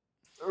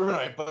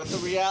 Right, but the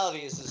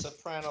reality is The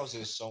Sopranos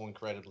is so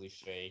incredibly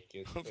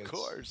fake. Of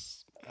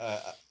course.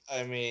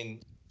 I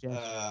mean,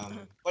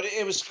 but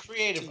it was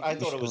creative. I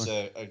thought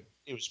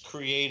it was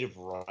creative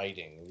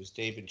writing. It was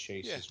David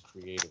Chase's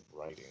creative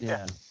writing.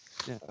 Yeah.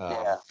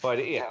 But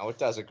it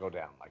doesn't go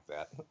down like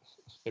that.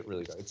 It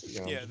really does.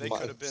 They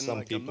could have been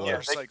like a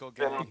motorcycle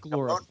gang.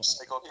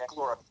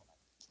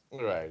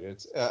 Right.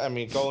 It's. I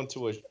mean, going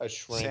to a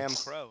shrink. Sam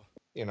Crow.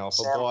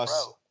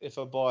 If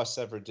a boss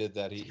ever did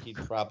that, he'd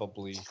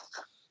probably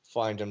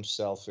find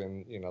himself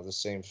in the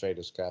same fate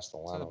as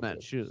Castellano. Some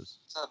bad shoes.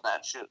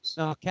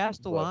 Now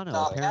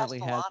Castellano apparently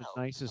has the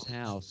nicest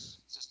house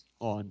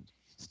on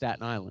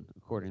Staten Island,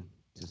 according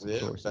to some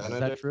sources. Is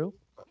that true?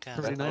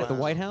 Pretty nice. The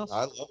White House.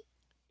 I love.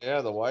 Yeah,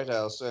 the White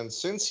House, and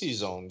since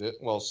he's owned it,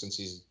 since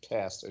he's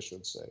passed, I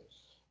should say,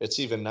 it's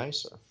even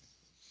nicer.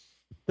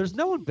 There's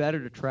no one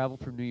better to travel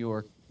from New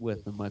York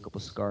with than Michael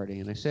Biscardi,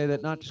 and I say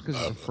that not just because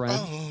he's a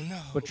friend,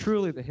 but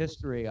truly the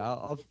history.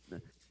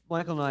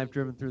 Michael and I have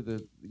driven through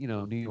the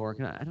New York,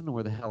 and I don't know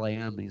where the hell I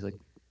am. And he's like,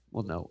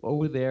 well, no,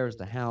 over there is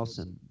the house,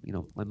 and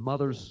my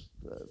mother's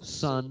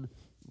son.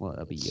 Well,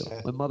 that'll be you.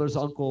 My mother's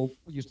uncle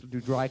used to do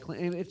dry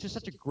cleaning. It's just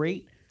such a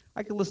great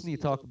I could listen to you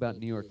talk about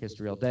New York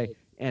history all day.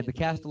 And the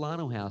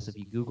Castellano House, if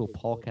you Google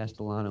Paul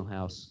Castellano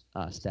House,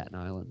 Staten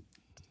Island,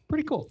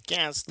 pretty cool. The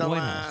White House.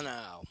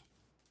 Castellano.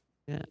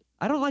 Yeah,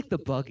 I don't like the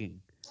bugging,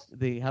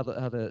 how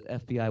the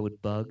FBI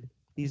would bug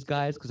these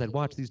guys, because I'd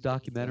watch these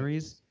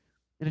documentaries,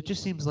 and it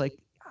just seems like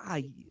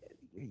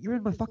you're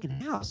in my fucking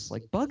house,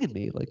 like bugging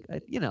me, like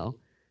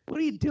what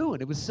are you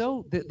doing? It was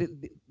so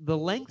the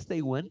lengths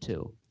they went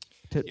to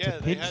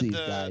pinch these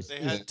guys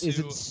is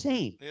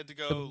insane. They had to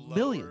go lower.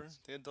 Millions.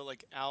 They had to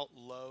like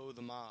outlow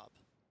the mob.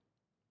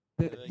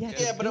 But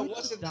it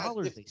wasn't that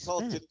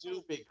difficult to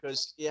do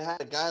because you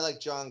had a guy like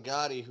John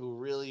Gotti who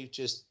really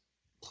just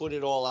put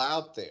it all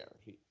out there.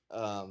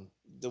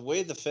 The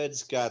way the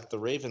feds got the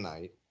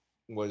Ravenite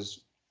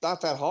was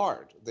not that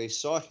hard. They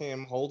saw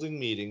him holding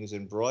meetings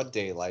in broad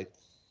daylight.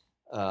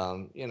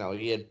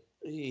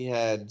 He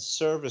had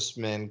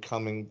servicemen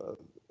coming.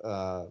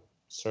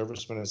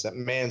 Servicemen, is that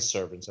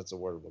manservants? That's the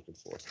word I'm looking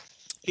for.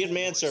 He had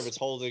manservants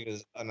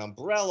holding an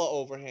umbrella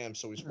over him,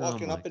 so he's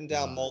walking up and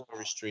down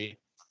Mulberry Street.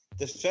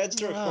 The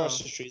feds are across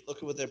the street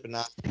looking with their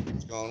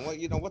binoculars, going, "Well,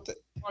 what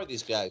are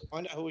these guys?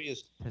 Find out who he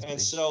is."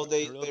 And so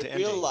they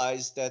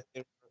realized that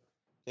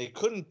they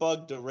couldn't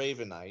bug the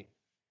Ravenite.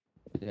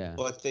 Yeah.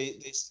 But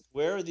they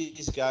where are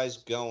these guys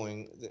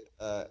going?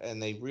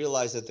 And they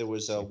realized that there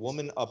was a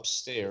woman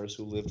upstairs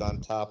who lived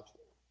on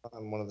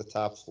one of the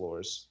top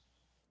floors.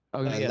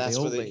 Oh, and yeah, that's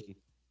the where old lady.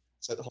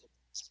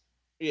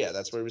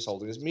 That's where he was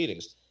holding his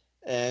meetings.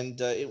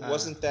 And it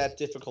wasn't that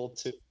difficult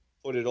to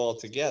put it all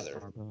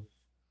together.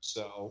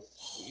 So,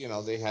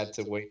 they had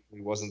to wait.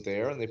 He wasn't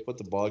there, and they put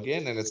the bug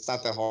in. And it's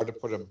not that hard to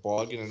put a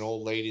bug in an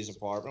old lady's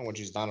apartment when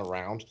she's not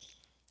around.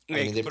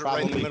 They put it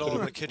right in the middle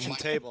of the kitchen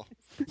table.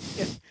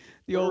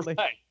 The old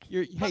lady.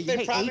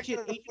 They probably could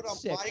have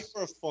put a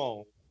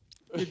microphone.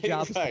 Your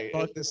job's to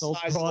bug this old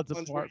broad's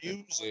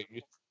apartment.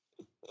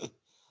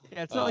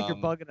 Yeah, it's not like you're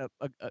bugging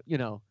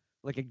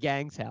like a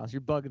gang's house.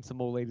 You're bugging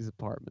some old lady's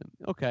apartment.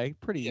 Okay,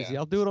 pretty easy.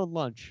 I'll do it on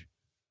lunch.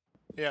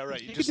 Yeah,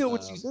 right. You can do it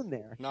when she's in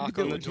there. Knock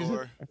on the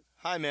door.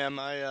 Hi, ma'am.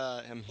 I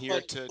am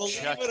here to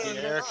check the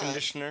air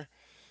conditioner.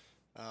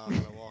 I'm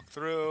going to walk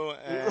through.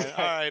 And,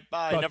 all right,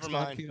 bye. Never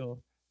mind.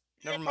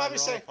 Never mind.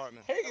 Wrong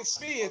apartment. Hey,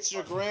 it's me. It's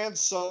your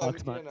grandson.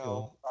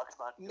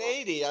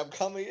 Nady, I'm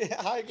coming.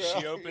 Hi, girl.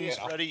 She opens.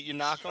 Ready. You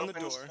knock on the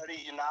door.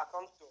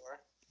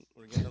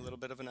 We're getting a little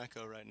bit of an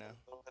echo right now.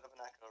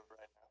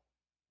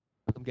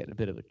 I'm getting a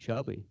bit of a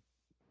chubby.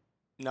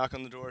 Knock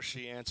on the door.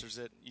 She answers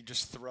it. You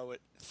just throw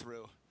it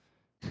through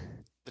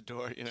the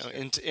door,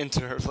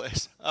 into her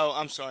place. Oh,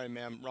 I'm sorry,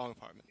 ma'am. Wrong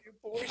apartment.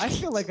 I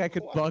feel like I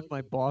could bug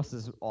my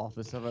boss's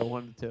office if I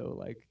wanted to.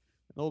 Like,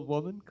 an old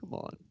woman? Come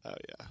on. Oh,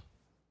 yeah.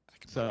 I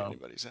can bug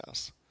anybody's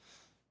house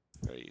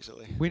very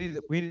easily. We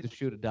need to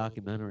shoot a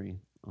documentary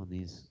on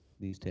these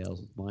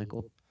tales with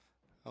Michael.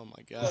 Oh,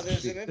 my God. Well,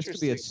 there's an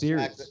interesting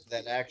fact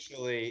that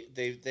actually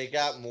they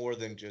got more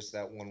than just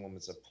that one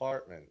woman's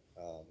apartment.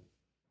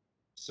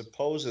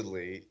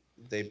 Supposedly,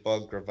 they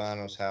bugged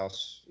Gravano's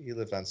house. He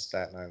lived on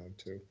Staten Island,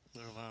 too.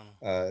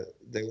 Gravano.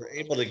 They were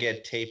able to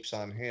get tapes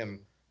on him,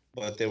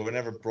 but they were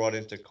never brought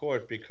into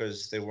court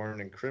because they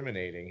weren't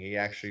incriminating. He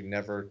actually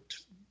never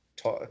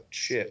talked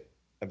shit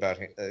about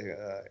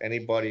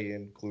anybody,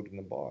 including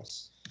the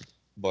boss.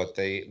 But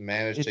they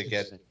managed to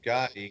get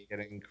Gotti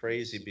getting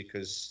crazy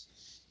because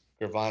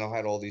Gravano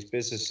had all these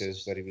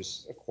businesses that he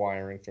was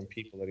acquiring from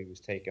people that he was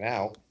taking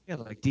out. Yeah,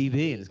 like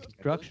DB and his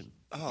construction.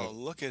 Oh,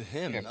 look at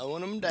him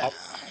mowing them down.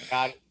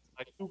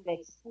 You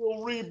got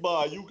steel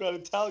rebar. You got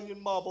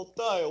Italian marble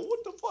tile.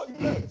 What the fuck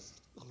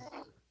next?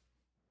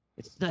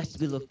 It's nice to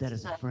be looked at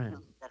as a friend.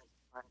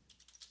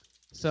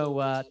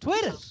 So,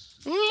 tweet us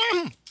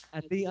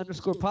at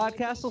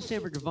 _Podcastle.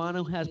 Sammy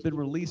Gravano has been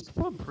released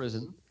from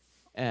prison,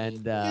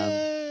 and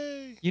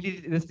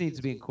this needs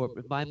to be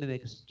incorporated. If I may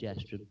make a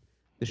suggestion,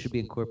 this should be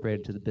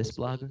incorporated to the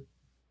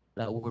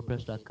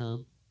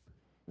bisblogger.wordpress.com.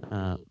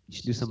 You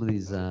should do some of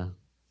these.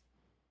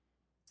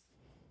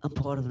 I'm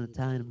part of an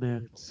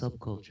Italian-American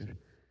subculture.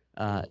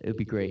 It would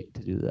be great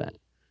to do that.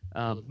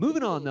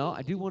 Moving on, though,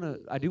 I do want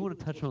to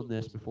touch on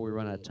this before we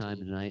run out of time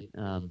tonight.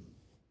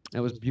 It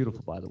was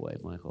beautiful, by the way,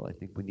 Michael. I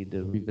think we need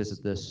to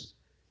revisit this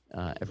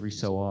every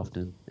so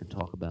often and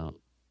talk about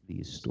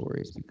these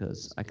stories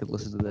because I could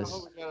listen to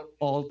this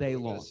all day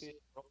long.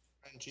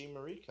 Jean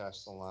Marie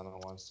Castellano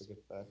wants to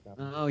get back on.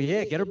 Oh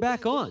yeah, get her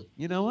back on.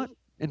 You know what?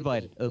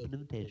 Invited, open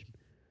invitation.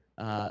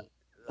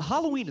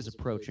 Halloween is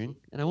approaching,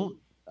 and I won't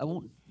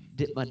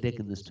dip my dick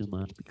in this too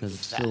much because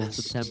it's still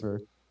September.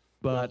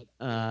 But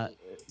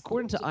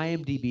according to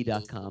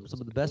IMDb.com, some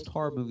of the best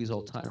horror movies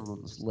all time are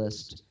on this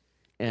list,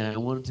 and I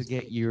wanted to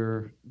get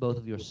both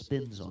of your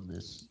spins on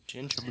this.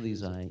 Some of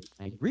these I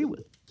agree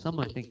with. Some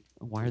I think,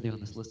 why are they on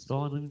this list at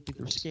all? I don't even think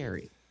they're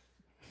scary.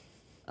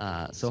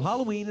 So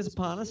Halloween is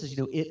upon us. As you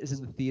know, It is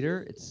in the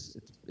theater. It's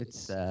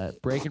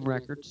breaking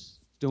records. It's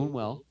doing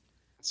well.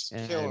 It's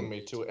killing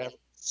me too. Every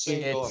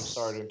single. I'm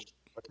sorry to.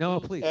 No,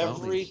 please.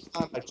 Every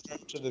time I turn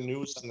to the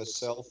news on the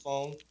cell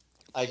phone,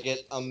 I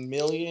get a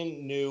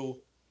million new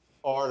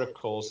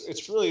articles.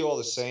 It's really all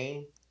the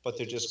same. but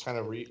they're just kind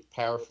of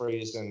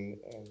paraphrased and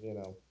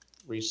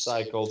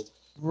recycled.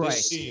 Right.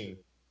 This scene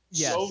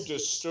so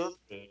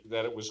disturbing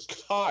that it was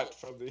cut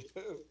from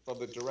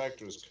the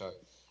director's cut,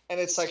 and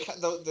it's like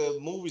the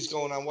movie's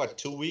going on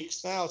 2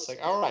 weeks now. It's like,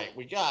 all right,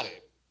 we got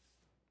it.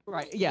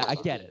 Right. Yeah, I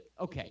get it.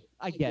 Okay,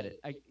 I get it.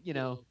 I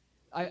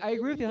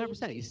agree with you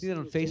 100%. You see it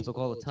on Facebook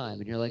all the time,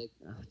 and you're like,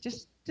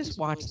 just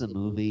watch the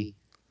movie.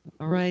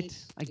 All right,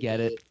 I get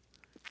it.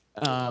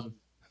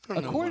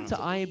 According to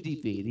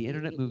IMDb, the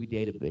Internet Movie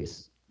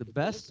Database, the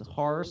best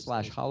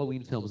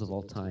horror/Halloween films of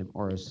all time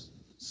are as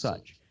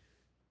such.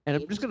 And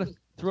I'm just going to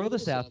throw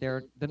this out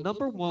there. The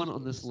number one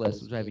on this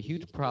list, which I have a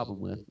huge problem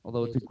with,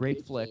 although it's a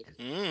great flick,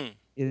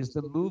 is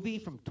the movie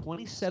from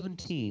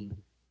 2017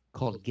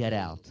 called Get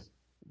Out.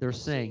 They're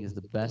saying is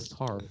the best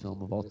horror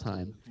film of all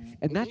time.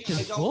 And that's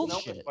just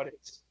bullshit. Know it, but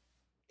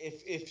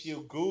if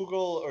you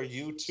Google or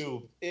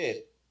YouTube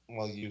it,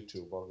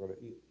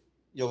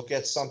 you'll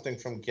get something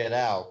from Get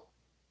Out,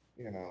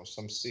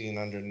 some scene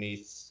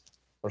underneath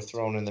or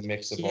thrown in the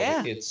mix of all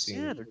the hit scenes.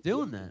 Yeah, they're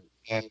doing that.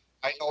 And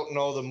I don't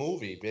know the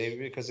movie, maybe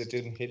because it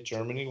didn't hit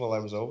Germany while I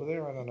was over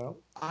there. I don't know.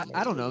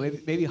 I don't know.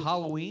 Maybe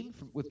Halloween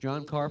with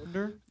John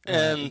Carpenter.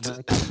 And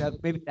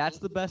maybe that's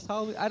the best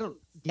Halloween. I don't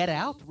Get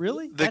Out,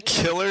 really? The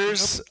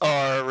killers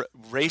are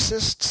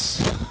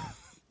racists.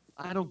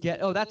 I don't get.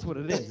 Oh, that's what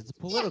it is. It's a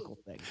political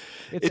thing.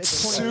 It's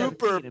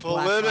super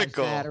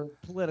political.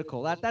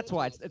 Political. That's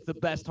why it's the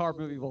best horror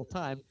movie of all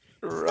time.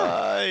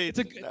 Right.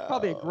 It's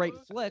probably a great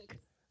flick.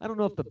 I don't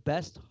know if the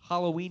best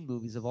Halloween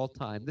movies of all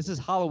time. This is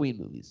Halloween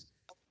movies.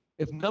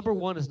 If number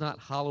one is not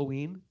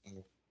Halloween,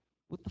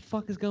 what the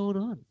fuck is going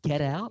on?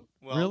 Get Out?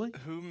 Well, really?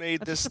 Who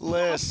made this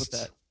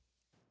list?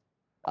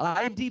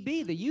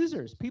 IMDb, the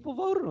users. People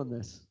voted on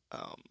this.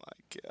 Oh my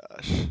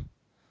gosh.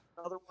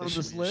 Another one on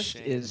this list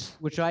is,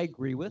 which I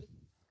agree with,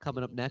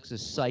 coming up next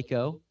is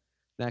Psycho.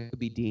 That could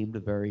be deemed a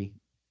very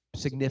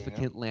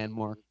significant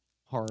landmark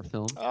horror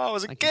film. Oh, it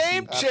was a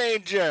game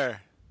changer.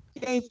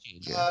 Game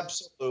changer.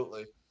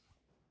 Absolutely.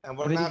 And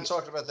we're not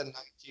talking about the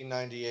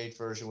 1998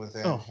 version with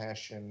Anne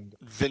Hesh and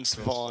Vince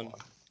Vaughn.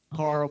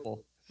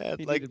 Horrible.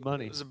 He needed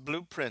money. It was a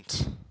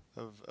blueprint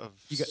of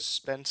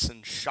suspense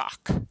and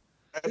shock.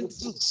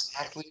 It's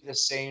exactly the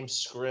same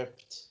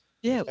script.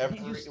 Yeah. Every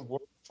word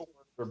for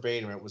word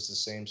verbatim, it was the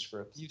same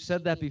script. You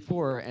said that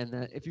before,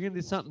 and if you're going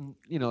to do something,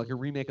 like a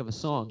remake of a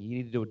song, you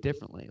need to do it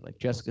differently, like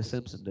Jessica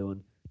Simpson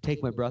doing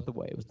Take My Breath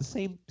Away. It was the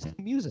same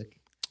music.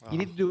 You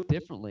need to do it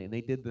differently, and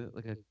they did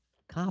a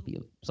copy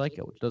of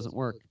Psycho, which doesn't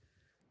work.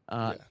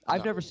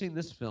 I've never seen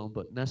this film,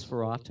 but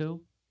Nosferatu,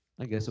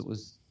 I guess it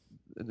was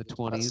in the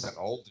 20s. That's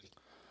an oldie.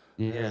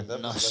 Yeah.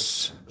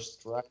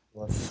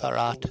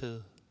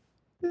 Nosferatu.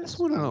 This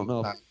one I don't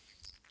know.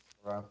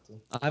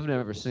 I've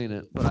never seen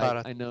it,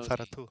 but I know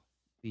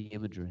the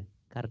imagery.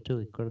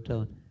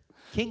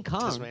 King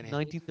Kong,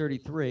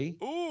 1933.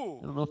 Ooh.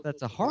 I don't know if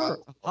that's a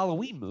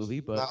Halloween movie,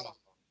 but... No,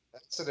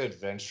 that's an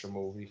adventure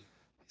movie.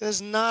 It's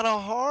not a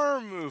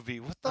horror movie.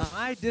 What the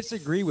I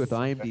disagree with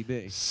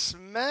IMDb.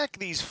 Smack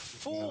these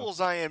fools,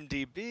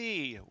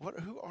 IMDb.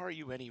 Who are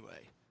you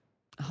anyway?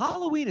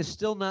 Halloween is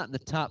still not in the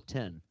top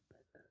 10.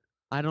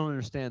 I don't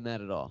understand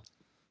that at all.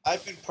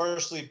 I've been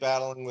personally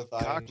battling with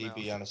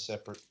IMDb on a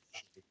separate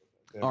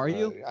issue. Are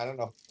you? I don't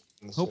know.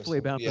 Hopefully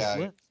about the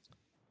split.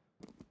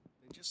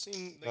 They just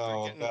seem like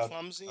they're getting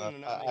clumsy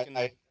and not making...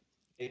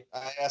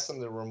 I asked them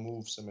to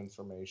remove some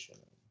information.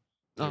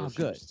 Oh,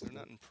 good. They're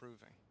not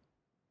improving.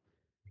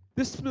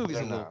 This movie's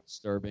a little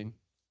disturbing.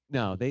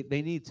 No, they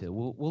need to.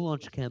 We'll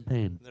launch a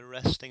campaign. They're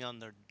resting on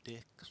their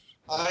dicks.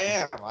 I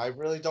am. I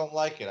really don't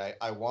like it.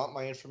 I want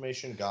my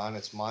information gone.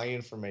 It's my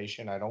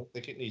information. I don't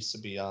think it needs to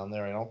be on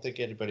there. I don't think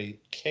anybody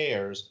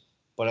cares,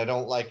 but I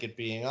don't like it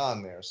being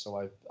on there.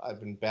 So I've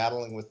been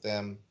battling with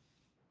them,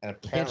 and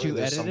apparently Can't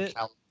you edit it?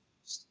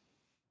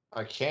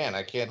 I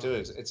can't do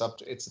it.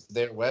 It's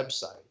their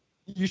website.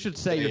 You should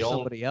say you're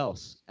somebody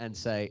else and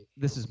say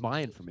this is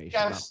my information.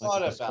 Yeah, I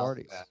thought about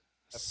that.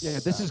 Yeah,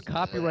 this is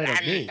copyright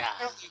on me.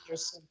 Apparently,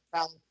 there's some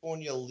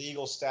California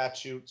legal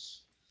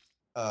statutes,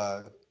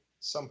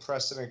 some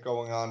precedent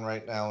going on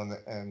right now,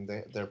 and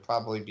they're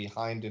probably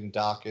behind in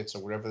dockets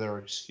or whatever their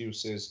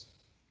excuse is,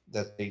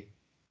 that they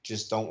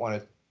just don't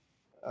want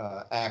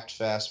to act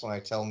fast when I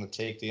tell them to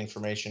take the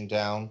information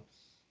down.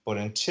 But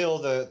until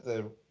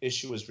the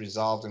issue is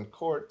resolved in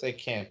court, they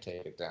can't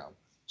take it down.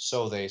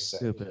 So they say.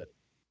 Stupid.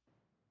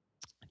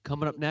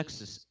 Coming up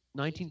next is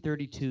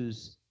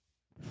 1932's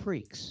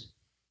Freaks,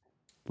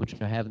 which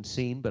I haven't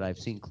seen, but I've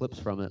seen clips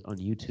from it on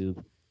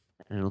YouTube,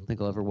 and I don't think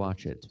I'll ever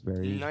watch it. It's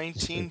very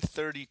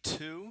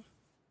 1932?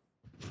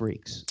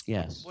 Freaks,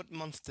 yes. What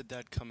month did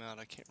that come out?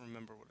 I can't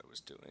remember what I was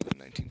doing in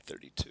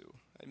 1932.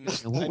 I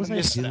missed doing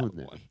that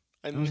one.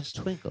 I missed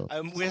Twinkle.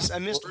 I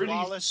missed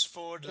Wallace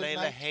Ford,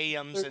 Layla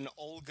Hayams, and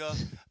Olga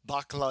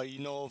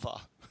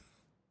Baklainova.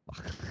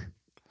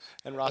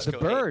 And Roscoe. The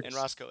Birds. And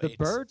Roscoe. The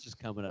Birds is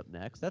coming up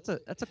next. That's a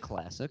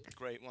classic.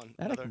 Great one.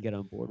 That I can get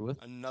on board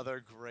with.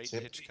 Another great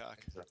Hitchcock.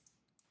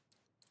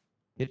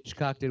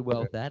 Hitchcock did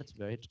well with that. It's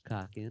very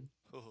Hitchcockian.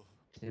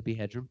 Tippy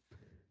Hedrum.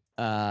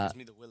 Gives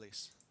me the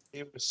willies.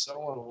 He was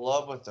so in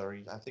love with her.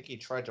 I think he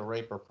tried to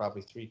rape her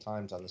probably 3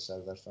 times on the set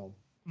of that film.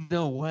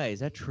 No way. Is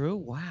that true?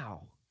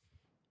 Wow.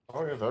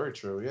 Oh, yeah, very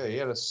true. Yeah, he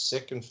had a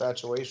sick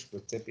infatuation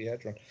with Tippi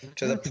Hedren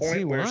to I the can see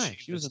point where why.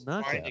 she was a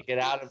trying to knockout. get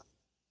out of.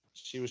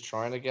 She was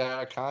trying to get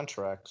out of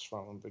contracts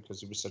from him because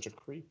he was such a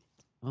creep.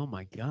 Oh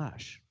my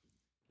gosh.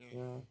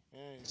 Yeah.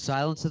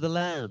 Silence of the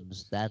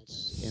Lambs.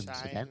 That's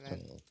Silent.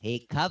 incidental.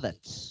 He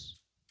covets.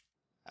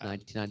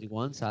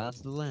 1991, Silence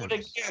of the Lambs. But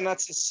again,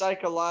 that's a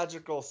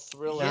psychological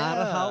thriller. Not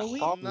a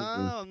Halloween movie.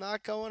 No, I'm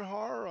not going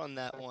horror on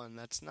that one.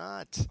 That's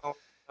not.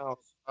 No,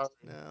 sorry.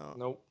 No.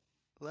 Nope.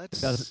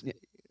 Doesn't-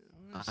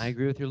 I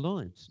agree with your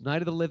loins.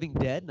 Night of the Living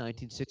Dead,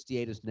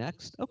 1968 is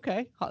next.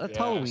 Okay, that's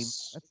Halloween.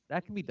 Yes.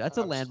 That can be. That's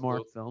a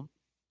landmark Absolutely. film.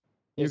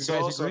 You It's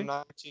guys also agree?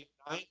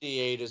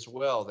 1998 as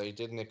well. They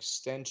did an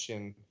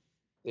extension.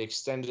 They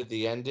extended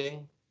the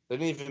ending. They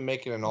didn't even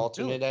make it an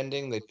alternate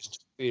ending. They just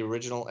took the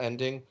original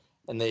ending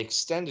and they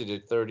extended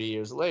it 30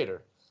 years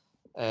later.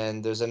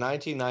 And there's a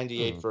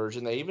 1998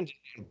 version. They even did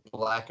it in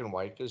black and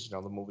white because,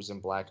 the movie's in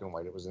black and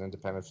white. It was an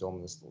independent film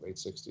in the late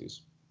 60s.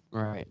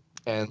 Right.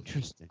 And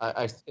Interesting.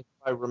 if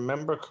I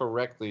remember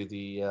correctly,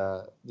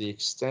 the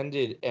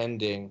extended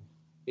ending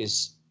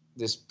is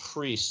this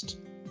priest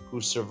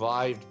who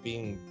survived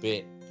being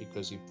bit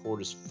because he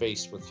poured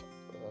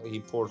he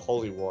poured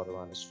holy water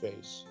on his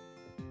face.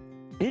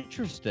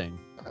 Interesting.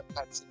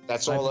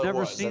 That's all I've it never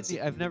was.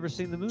 seen I've never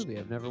seen the movie.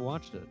 I've never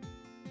watched it.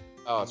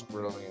 Oh, it's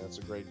brilliant. It's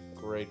a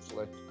great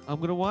flick. I'm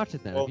gonna watch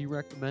it then. Well- If you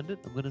recommend it,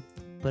 I'm gonna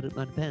put it in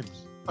my depends.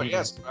 Oh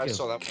yes, I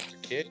saw that when I was a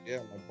kid. Yeah,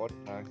 my buddy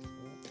and I.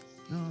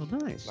 Oh,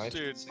 nice.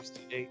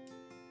 1968.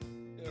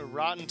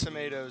 Rotten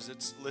Tomatoes,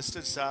 it's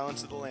listed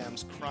Silence of the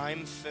Lambs,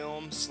 crime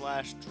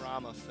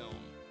film/drama film.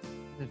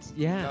 It's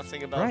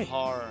Nothing about right.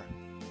 horror.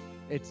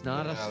 It's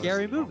not Yeah, a this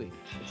scary is- movie.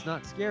 It's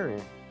not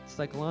scary. It's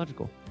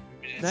psychological.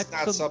 It's Next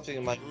not on- something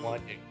you might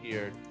want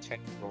your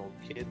 10-year-old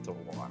kid to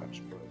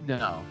watch. But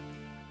No.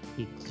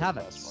 He that's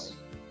covets.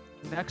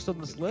 Next on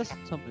this list,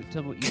 tell me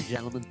what you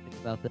gentlemen think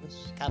about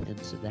this.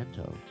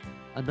 Incidental.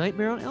 A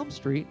Nightmare on Elm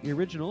Street, the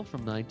original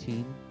from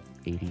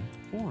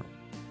 1984.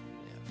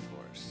 Yeah, of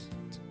course.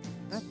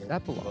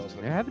 That belongs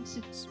there.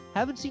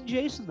 Haven't seen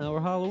Jason though,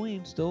 or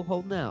Halloween. Still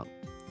holding out.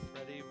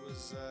 Freddy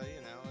was,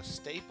 a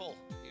staple.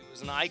 He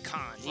was an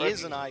icon. He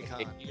is an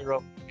icon. A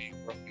hero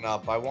growing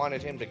up. I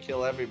wanted him to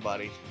kill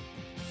everybody.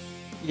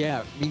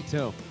 Yeah, me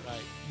too. Right.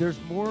 There's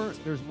more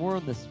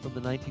on this from the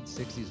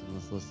 1960s on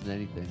this list than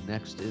anything.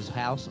 Next is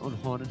House on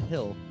Haunted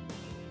Hill.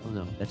 Oh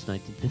no, that's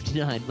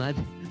 1959.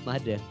 My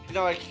dick.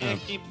 I can't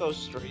keep those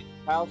straight.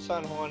 House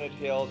on Haunted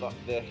Hill,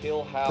 the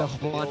Hill House, the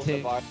Hills Haunting.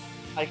 of Eyes.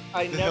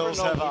 I The never Hills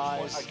know Have which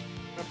Eyes. one. I can't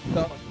The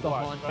remember which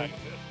one, Haunting. right.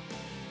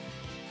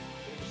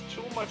 There's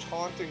too much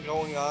haunting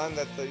going on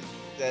that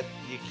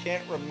you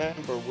can't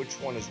remember which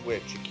one is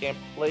which. You can't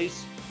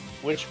place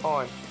which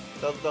haunt.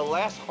 The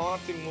last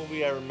haunting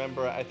movie I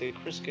remember, I think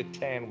Chris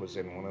Kattan was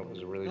in when it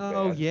was really bad.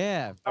 Oh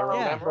yeah. I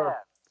remember.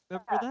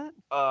 Remember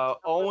that?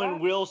 Owen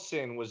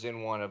Wilson was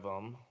in one of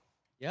them.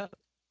 Yep.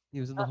 He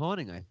was in The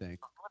Haunting, I think.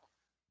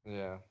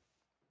 Yeah.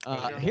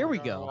 Here we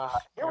go.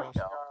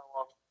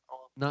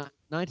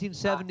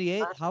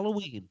 1978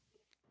 Halloween.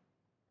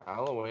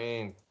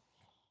 Halloween.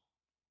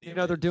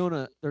 They're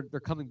doing they're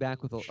coming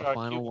back with a Chuck,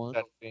 final cue one.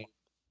 that theme.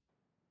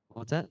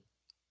 What's that?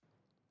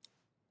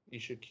 You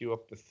should cue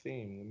up the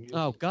theme. The music.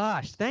 Oh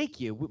gosh, thank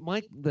you.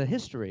 The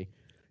history.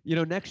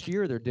 Next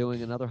year they're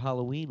doing another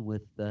Halloween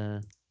with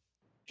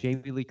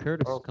Jamie Lee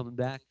Curtis is coming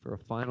back for a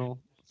final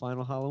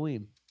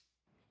Halloween.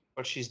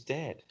 But she's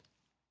dead.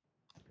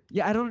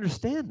 Yeah, I don't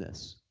understand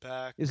this.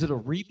 Back Is it a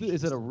reboot?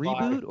 Is it a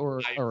reboot or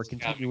a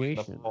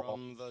continuation?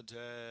 from the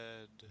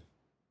dead.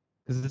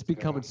 Because it's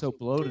becoming so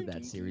bloated,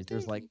 that series.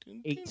 There's like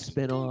 8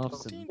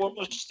 spin-offs and Before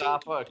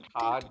Mustafa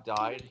Akkad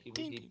died,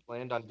 he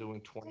planned on doing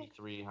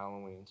 23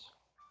 Halloweens.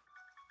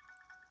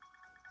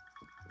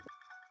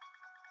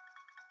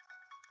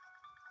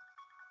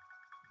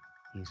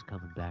 he's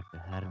coming back to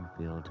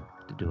Haddonfield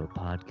to do a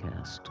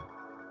podcast.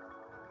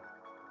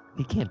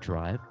 He can't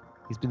drive.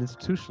 He's been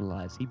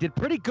institutionalized. He did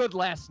pretty good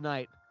last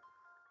night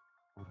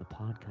on the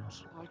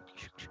podcast.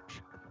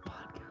 The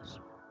podcast.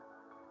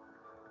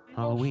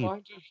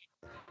 Halloween.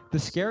 The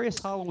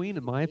scariest Halloween,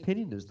 in my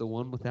opinion, is the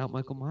one without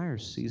Michael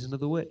Myers, Season of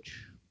the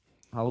Witch.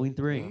 Halloween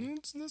 3.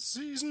 It's the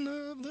season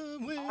of the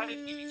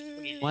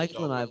witch.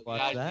 Michael and I have The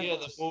watched that. idea of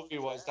the movie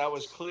was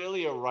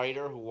clearly a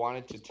writer who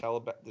wanted to tell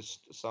about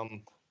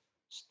some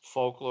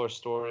folklore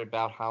story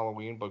about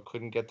Halloween, but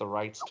couldn't get the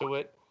rights to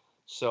it.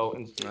 So,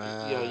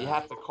 you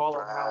have to call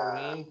it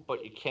Halloween,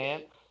 but you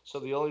can't. So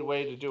the only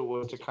way to do it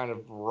was to kind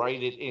of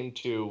write it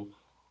into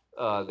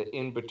the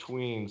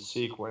in-between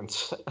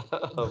sequence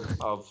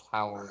of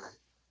Halloween.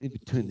 In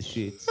between the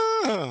sheets.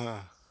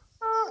 Ah.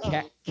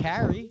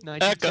 Carrie,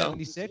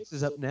 1976,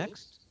 is up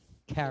next.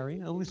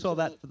 Carrie. I only saw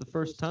that for the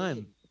first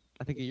time,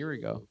 I think a year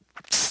ago.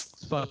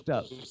 It's fucked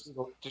up.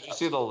 Did you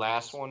see the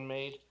last one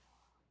made?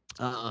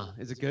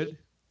 Is it good?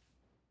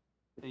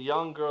 The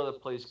young girl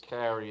that plays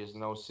Carrie is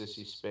no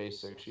Sissy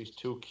Spacek. She's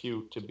too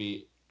cute to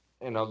be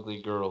an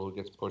ugly girl who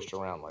gets pushed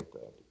around like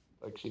that.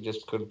 Like she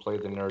just couldn't play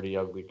the nerdy,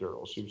 ugly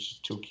girl. She was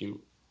just too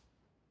cute.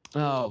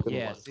 Oh, Couldn't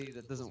yeah. work. See,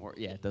 that doesn't work.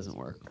 Yeah, it doesn't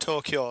work.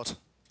 Too cute.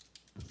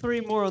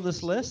 3 more on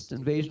this list.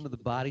 Invasion of the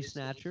Body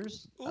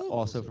Snatchers, Ooh.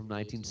 also from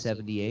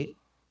 1978.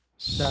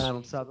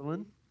 Donald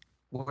Sutherland,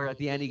 where at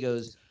the end he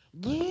goes,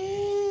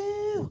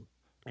 "Woo!"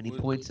 and he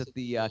points at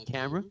the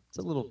camera. It's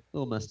a little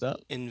messed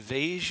up.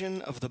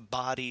 Invasion of the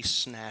Body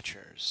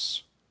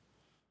Snatchers.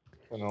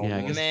 Yeah,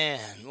 I guess Man,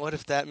 what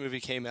if that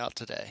movie came out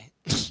today?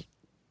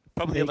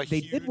 Probably have a they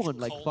huge did one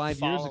like cult 5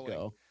 years following.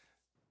 ago.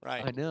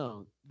 Right. I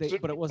know,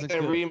 but it wasn't They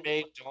good.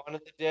 remade Dawn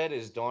of the Dead.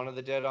 Is Dawn of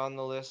the Dead on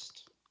the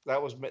list?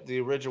 That was the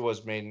original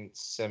was made in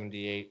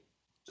 '78.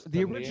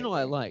 The original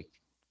I liked.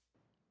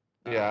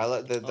 Yeah, I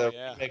like the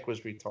yeah. remake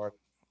was retarded.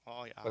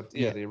 Oh yeah. But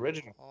yeah, the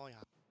original. Oh yeah.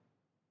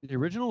 The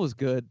original was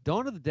good.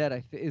 Dawn of the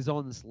Dead is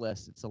on this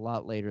list. It's a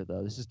lot later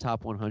though. This is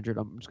top 100.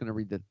 I'm just gonna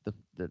read the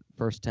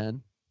first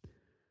 10.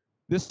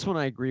 This one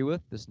I agree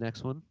with. This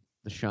next one,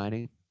 The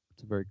Shining.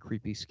 It's a very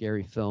creepy,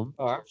 scary film.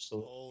 Oh,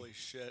 absolutely. Holy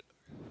shit.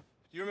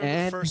 Do you remember the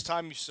And first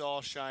time you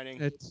saw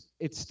Shining?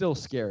 It's still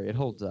scary. It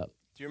holds up.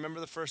 Do you remember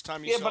the first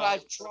time you Yeah, saw but it?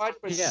 I've tried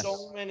for Yes.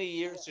 so many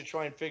years to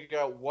try and figure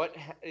out what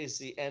is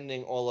the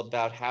ending all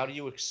about. How do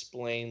you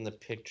explain the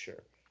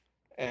picture?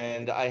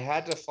 And I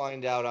had to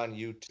find out on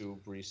YouTube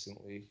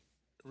recently.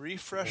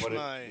 Refresh what it-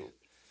 my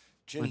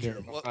ginger.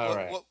 Okay. What, All what,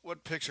 right.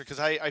 what picture? Because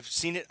I've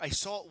seen it. I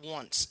saw it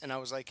once, and I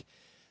was like,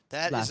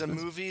 that is a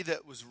Blasphemous. movie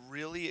that was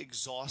really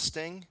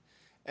exhausting.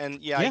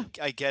 And yeah.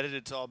 I get it.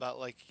 It's all about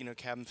like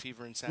cabin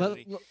fever,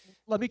 insanity.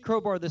 Let me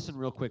crowbar this in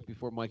real quick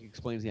before Mike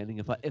explains the ending,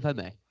 if I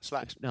may.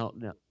 Slacks. No.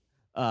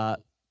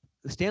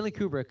 Stanley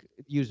Kubrick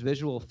used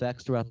visual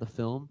effects throughout the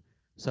film,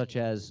 such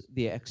as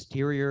the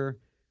exterior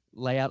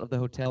layout of the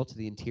hotel to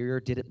the interior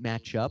didn't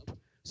match up.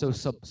 So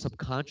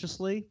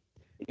subconsciously,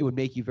 it would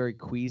make you very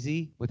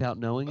queasy without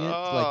knowing it.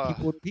 Like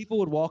people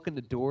would walk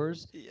into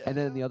doors, and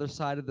then on the other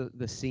side of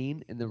the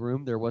scene in the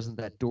room, there wasn't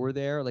that door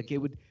there. Like it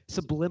would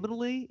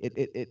subliminally,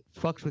 it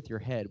fucks with your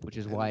head, which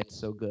is why it's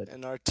so good.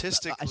 And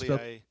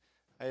artistically,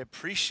 I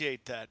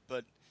appreciate that,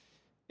 but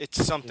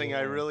it's something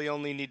I really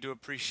only need to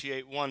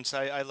appreciate once.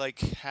 I like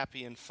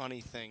happy and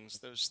funny things.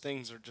 Those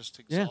things are just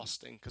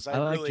exhausting because I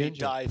like really ginger.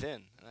 dive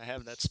in, and I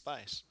have that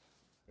spice.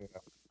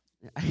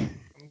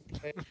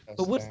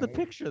 But what's the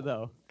picture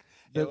though?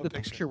 Yeah, The what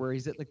picture where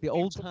he's at like the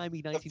old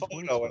timey The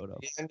 1920s photo photo.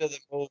 at the end of the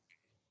movie.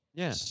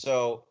 Yeah,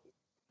 So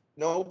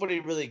nobody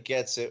really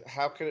gets it.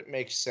 How could it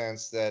make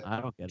sense that I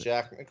don't get it.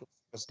 Jack Nicholson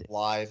was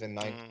alive in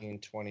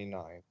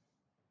 1929?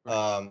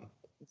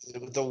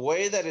 The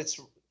way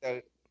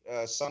that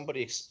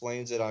somebody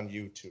explains it on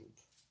YouTube,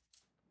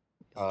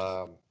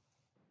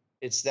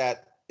 it's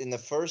that in the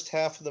first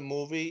half of the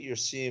movie, you're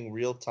seeing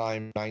real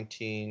time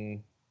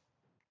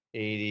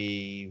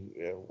 1980.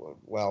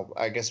 Well,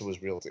 I guess it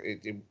was real.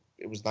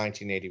 It was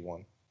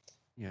 1981,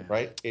 Yeah.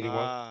 right?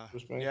 81.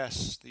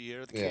 Yes, the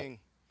year of the king.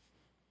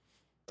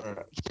 All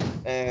right.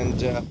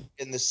 And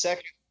in the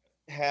second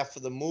half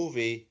of the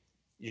movie,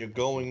 you're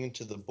going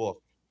into the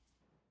book.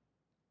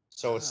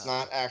 So it's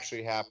not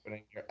actually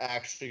happening. You're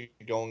actually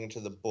going into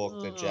the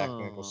book that Jack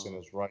Nicholson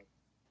is writing.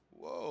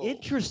 Whoa.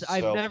 Interesting. So-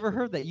 I've never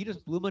heard that. You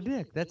just blew my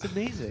dick. That's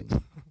amazing.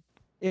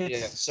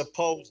 Yeah,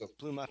 supposedly.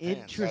 Blew my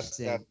pants.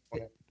 Interesting.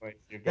 When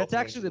you're That's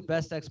going actually into the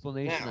best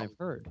explanation Now- I've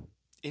heard.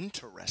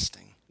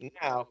 Interesting.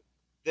 Now,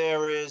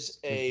 there is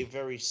a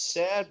very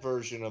sad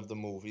version of the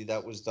movie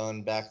that was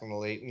done back in the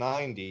late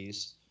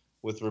 90s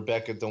with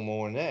Rebecca De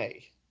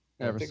Mornay.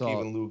 I Never think saw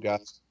even Lou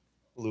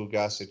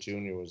Gossett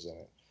Jr. was in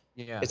it.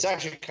 Yeah. It's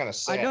actually kind of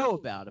sad. I know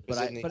about it, but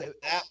Because in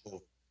that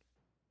movie,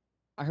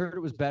 I heard it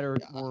was better,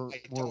 I more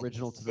don't-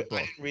 original to the I book.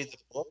 didn't read the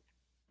book.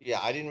 Yeah,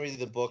 I didn't read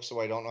the book, so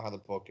I don't know how the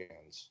book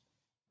ends.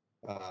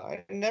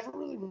 I never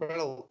really read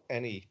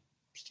any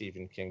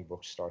Stephen King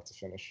book start to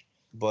finish.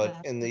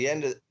 But in the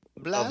end of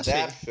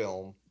that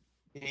film,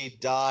 he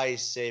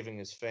dies saving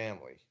his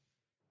family.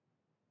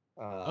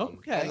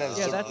 Okay, And then yeah,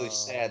 it's a that's- really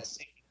sad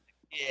scene.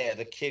 Yeah,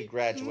 the kid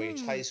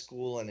graduates high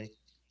school and he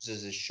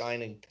uses his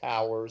shining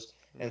powers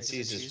and Regular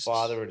sees his Jesus.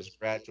 father at his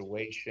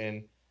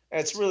graduation. And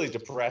it's really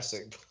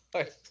depressing.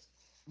 But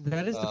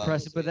That is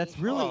depressing, but that's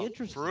really Oh,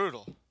 interesting.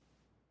 Brutal.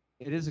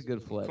 It is a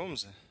good flick.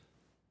 Comes.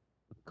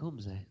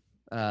 Comes.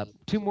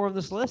 2 more on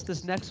this list.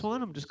 This next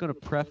one, I'm just going to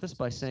preface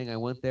by saying I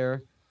went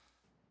there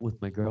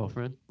with my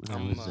girlfriend when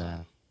I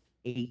was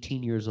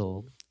 18 years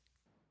old,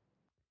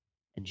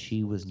 and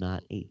she was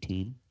not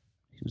 18.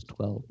 She was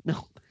 12.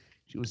 No,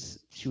 she was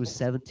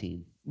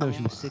 17. No,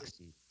 she was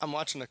 16. I'm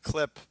watching a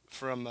clip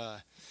from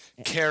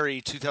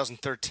Carrie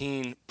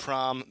 2013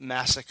 Prom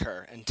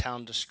Massacre and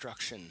Town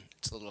Destruction.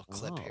 It's a little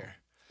clip Oh. here.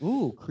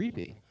 Ooh,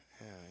 creepy.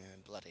 Yeah,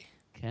 bloody.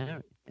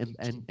 Carrot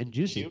and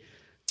juicy. Cute.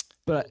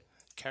 But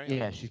Carrie.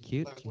 yeah, she's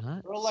cute. Like, She's would a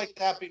hot. girl like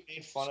that be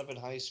made fun of in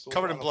high school?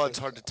 Covered I in don't blood's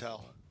think hard so. to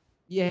tell.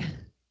 Yeah.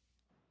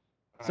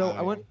 So I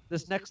mean, went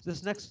this next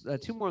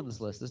 2 more on this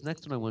list. This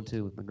next one I went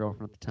to with my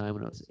girlfriend at the time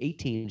when I was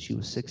 18 and she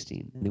was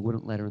 16, and they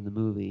wouldn't let her in the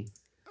movie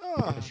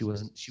because she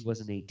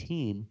wasn't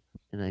 18,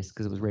 and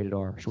because it was rated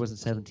R. She wasn't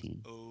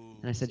 17, Oh.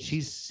 and I said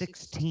she's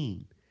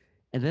 16,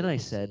 and then I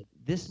said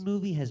this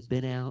movie has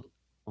been out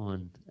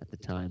at the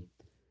time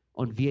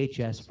on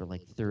VHS for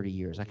like 30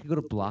 years. I could go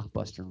to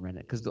Blockbuster and rent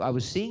it because I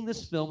was seeing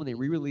this film when they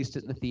re-released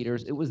it in the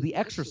theaters. It was The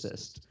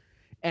Exorcist.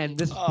 And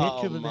this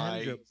bitch of a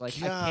manager was like,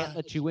 God. I can't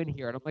let you in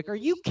here. And I'm like, are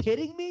you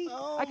kidding me?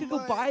 I could go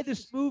buy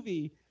this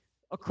movie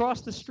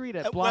across the street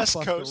at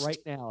Blockbuster right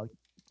now.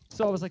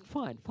 So I was like,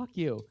 fine, fuck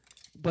you.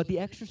 But The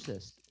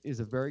Exorcist is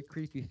a very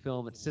creepy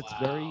film. It sits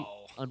very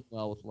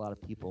unwell with a lot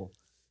of people.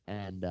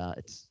 And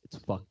it's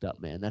fucked up,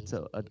 man. That's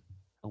a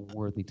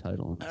worthy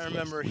title. I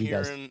remember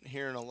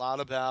hearing a lot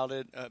about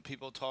it.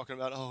 People talking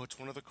about, it's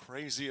one of the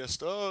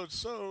craziest. Oh, it's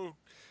so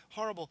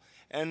horrible.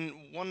 And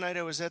one night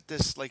I was at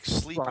this like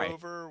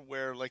sleepover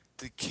where like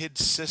the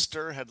kid's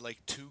sister had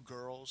like two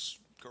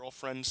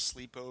girlfriends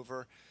sleep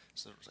over.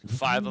 So there was like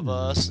 5 of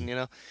us, and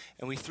and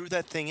we threw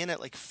that thing in at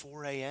like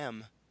 4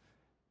 a.m.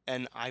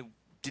 and I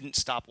didn't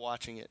stop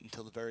watching it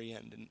until the very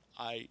end, and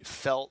I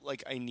felt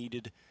like I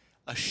needed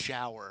a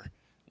shower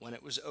when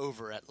it was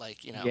over at like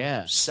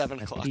 7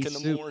 o'clock in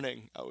the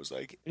morning. I was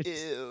like,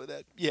 ew,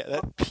 that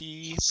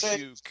pee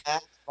puke,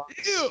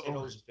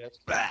 ew,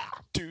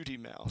 duty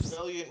mouth.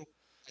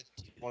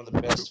 One of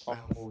the best horror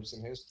movies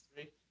in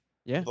history.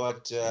 Yeah.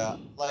 But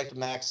like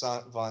Max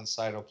von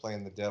Sydow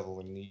playing the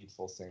devil in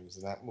Needful Things,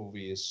 and that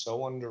movie is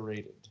so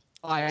underrated.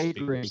 I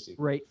agree.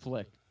 Great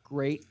flick.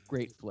 Great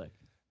flick.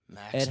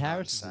 Ed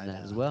Harrison's in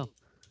that as well.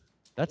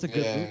 That's a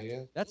good movie.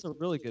 Yeah. That's a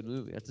really good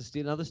movie. That's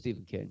another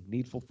Stephen King.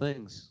 Needful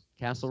Things.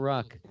 Castle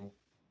Rock.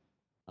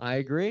 I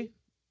agree.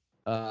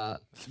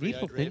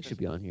 Needful Things should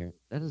be on here.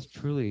 That is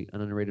truly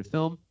an underrated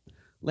film.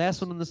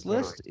 Last one on this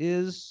list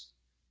is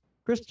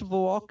Christopher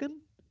Walken,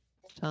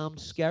 Tom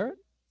Skerritt,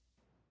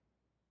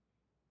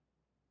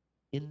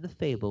 in the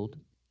fabled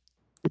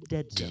The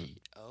Dead Zone.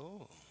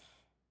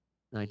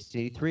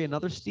 1983,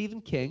 another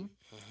Stephen King.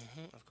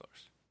 Of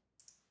course.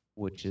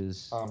 Which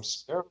is...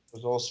 Skerritt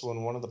was also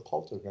in one of the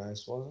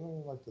Poltergeists, wasn't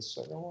he? Like the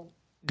second one?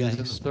 He was in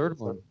the third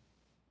one.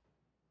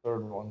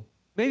 Third one.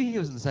 Maybe he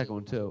was in the second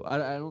one too. I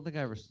don't think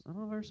I ever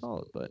saw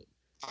it, but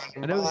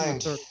I know he was in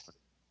the third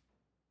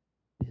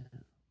one. Yeah,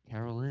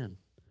 Carol Ann.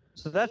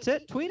 So that's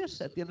it. Tweet us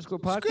at the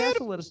 _podcast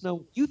and let us know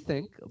what you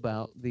think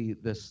about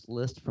this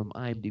list from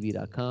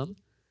imdb.com,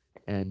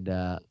 and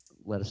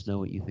let us know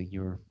what you think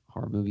your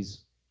horror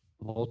movies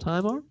of all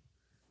time are.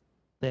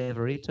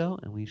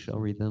 Favorito, and we shall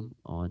read them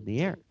on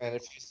the air. And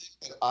if you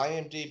think that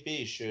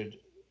IMDb should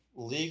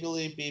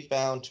legally be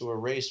bound to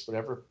erase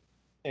whatever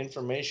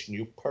information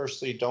you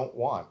personally don't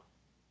want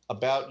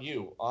about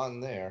you on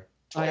there,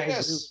 I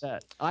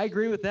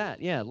agree with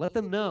that. Yeah, let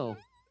them know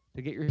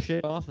to get your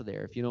shit off of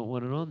there if you don't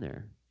want it on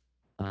there.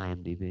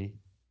 IMDb.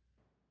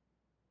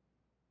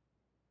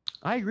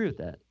 I agree with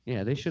that.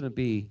 Yeah, they shouldn't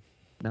be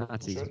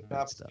Nazis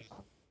and stuff.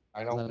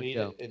 I don't need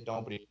it.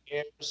 Nobody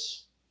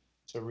cares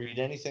to read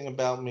anything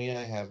about me.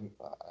 I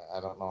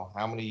don't know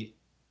how many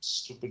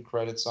stupid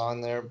credits on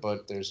there,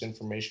 but there's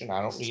information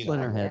I don't need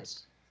on there.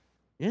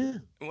 Yeah.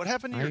 What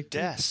happened to your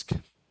desk?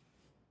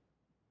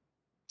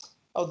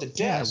 Oh, the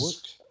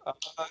desk.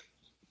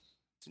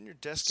 Isn't your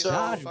desk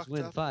Dodgers fucked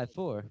win up?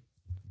 5-4.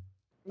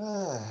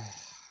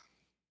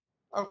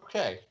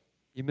 Okay.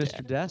 You missed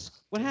your desk?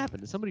 What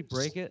happened? Did somebody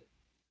break it?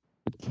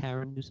 Did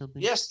Karen do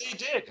something? Yes, they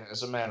did,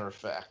 as a matter of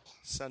fact.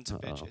 Sons of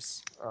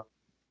bitches.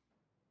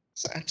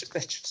 Sons of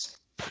bitches.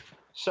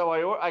 So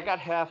I got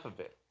half of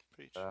it.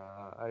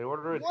 I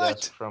ordered a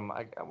desk from...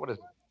 what is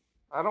it?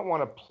 I don't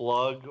want to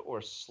plug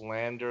or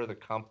slander the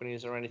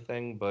companies or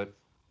anything, but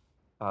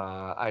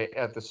I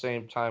at the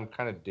same time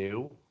kind of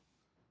do,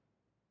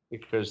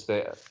 because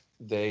I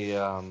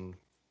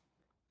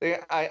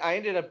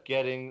ended up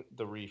getting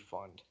the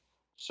refund,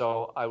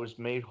 so I was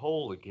made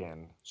whole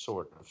again,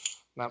 sort of,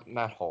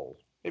 not whole,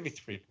 maybe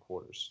 3/4.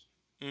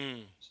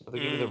 So they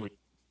give me the refund,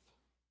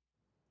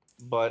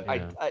 but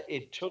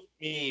it took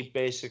me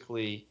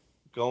basically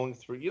going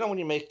through. You know when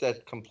you make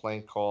that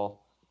complaint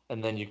call.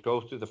 And then you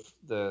go through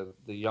the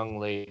young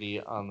lady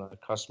on the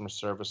customer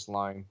service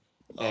line,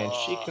 and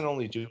she can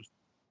only do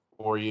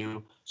for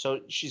you. So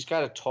she's got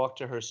to talk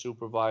to her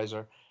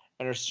supervisor,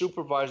 and her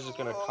supervisor is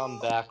going to come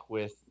back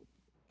with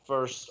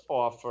first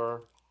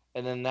offer,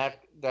 and then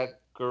that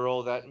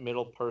girl, that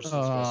middle person,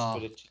 is going to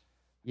spit it to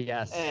you.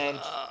 Yes. And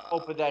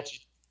open that,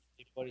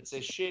 but it's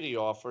a shitty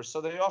offer. So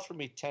they offered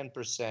me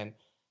 10%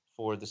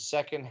 for the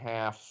second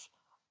half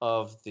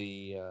of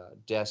the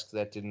desk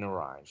that didn't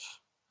arrive.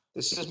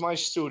 This is my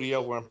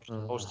studio where I'm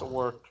supposed to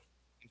work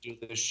and do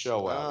this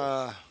show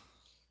out of.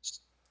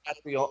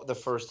 Got the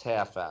first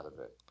half out of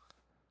it.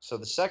 So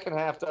the second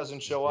half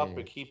doesn't show up.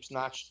 It keeps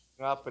not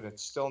showing up, and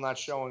it's still not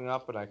showing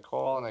up. And I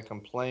call and I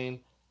complain,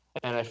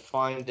 and I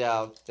find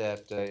out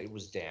that it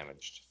was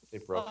damaged. They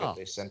broke it.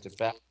 They sent it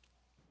back,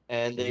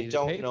 and they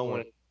don't know when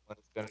it's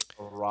going to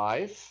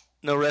arrive.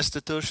 No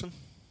restitution?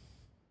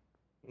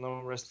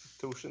 No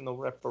restitution, no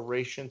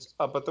reparations.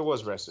 But there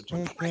was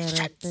restitution.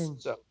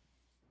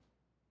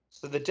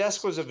 So the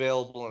desk was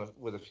available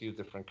with a few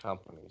different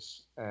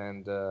companies,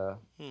 and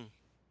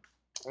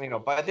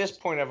by this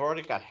point, I've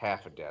already got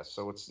half a desk,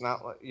 so it's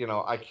not like,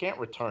 I can't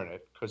return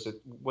it because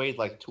it weighed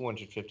like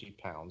 250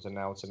 pounds, and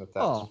now it's in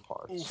 1,000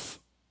 parts. Oof.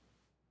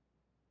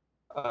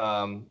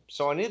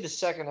 So I need the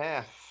second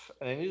half,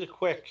 and I need it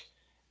quick.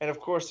 And of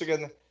course, they're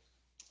going to,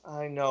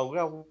 I know,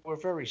 well, we're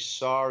very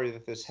sorry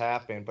that this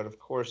happened, but of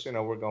course,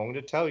 we're going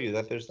to tell you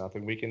that there's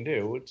nothing we can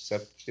do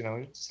except,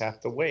 you just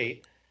have to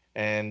wait.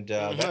 And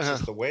that's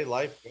just the way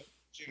life is.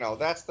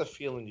 That's the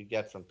feeling you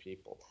get from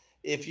people.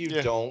 If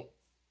you don't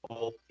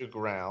hold your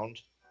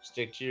ground,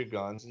 stick to your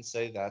guns, and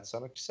say that's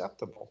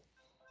unacceptable.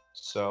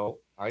 So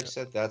I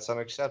said that's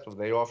unacceptable.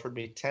 They offered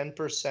me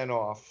 10%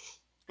 off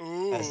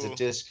as a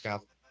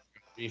discount.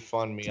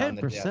 Refund me 10%. On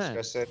the desk.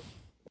 I said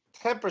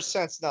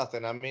 10%'s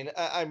nothing. I mean,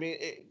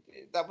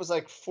 that was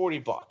like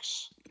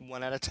 $40.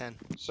 1 out of 10.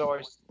 So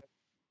I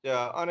said,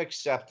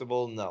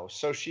 unacceptable. No.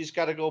 So she's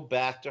got to go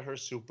back to her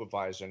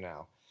supervisor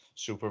now.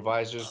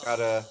 Supervisor's got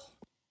to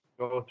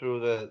go through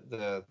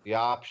the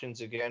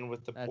options again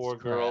with the poor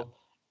girl,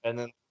 and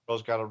then the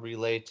girl's got to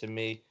relay to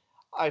me.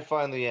 I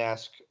finally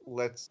asked,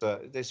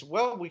 they said,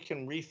 well, we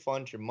can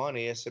refund your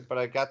money. I said, but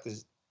I got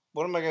this.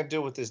 What am I going to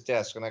do with this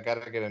desk? And I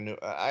got to get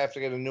I have to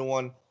get a new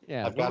one.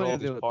 Yeah, I've got all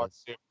these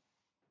parts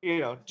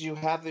here. Do you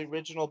have the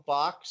original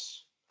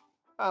box?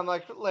 I'm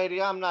like,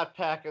 lady, I'm not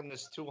packing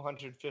this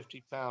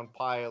 250-pound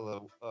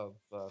pile of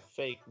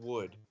fake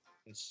wood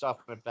and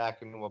stuffing it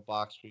back into a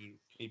box for you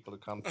people to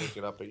come pick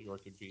it up at your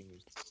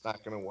convenience. It's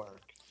not going to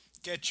work.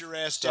 Get your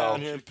ass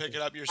down here and pick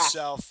it up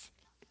yourself.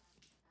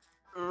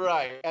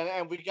 Right.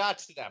 And we got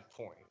to that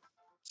point.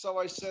 So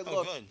I said,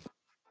 look, good.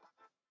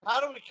 How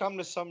do we come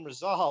to some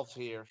resolve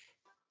here?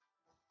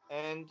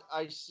 And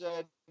I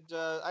said,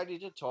 I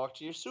need to talk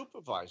to your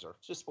supervisor.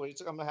 Just wait,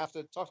 I'm going to have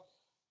to talk.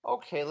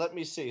 Okay, let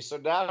me see. So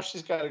now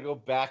she's got to go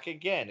back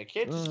again. It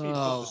can't just be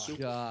the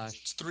supervisor.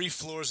 Gosh. It's 3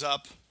 floors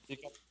up.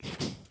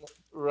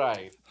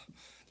 Right.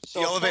 So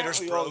the elevator's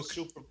broke.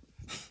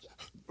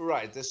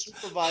 Right. The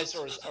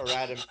supervisors are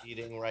at a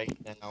meeting right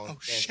now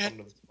and can't come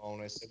to the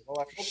phone. I said, well,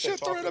 I hope they're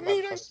talking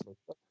about customer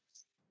service.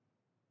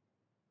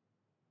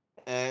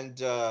 And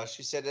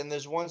she said, and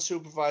there's one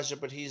supervisor,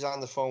 but he's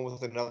on the phone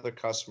with another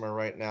customer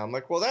right now. I'm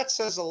like, well, that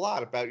says a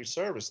lot about your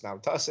service now,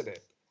 doesn't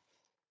it?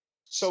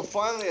 So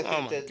finally,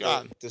 I think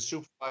that the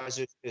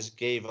supervisor just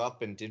gave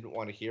up and didn't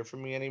want to hear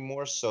from me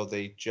anymore. So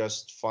they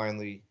just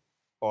finally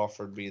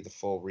offered me the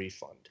full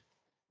refund.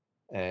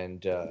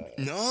 And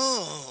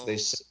no, they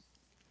said,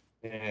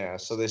 yeah.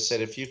 So they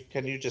said,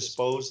 can you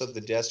dispose of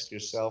the desk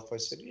yourself? I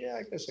said, yeah,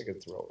 I guess I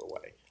could throw it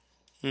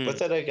away. But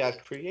then I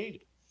got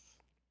creative.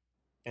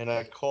 And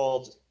I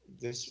called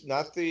this,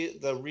 not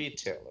the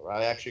retailer.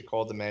 I actually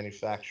called the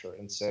manufacturer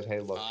and said, hey,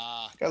 look,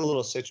 got a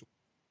little situation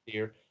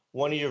here.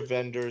 One of your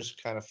vendors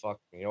kind of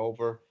fucked me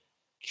over.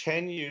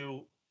 Can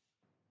you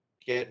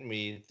get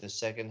me the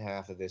second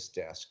half of this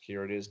desk?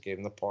 Here it is. Gave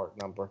him the part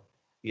number.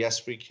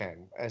 Yes, we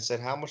can. I said,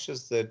 how much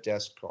does the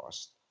desk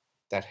cost?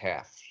 That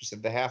half. She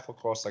said, the half will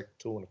cost like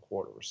 $2.25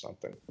 or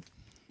something.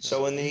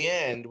 So in the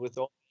end, with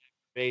all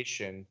the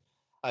information,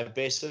 I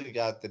basically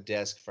got the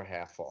desk for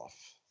half off.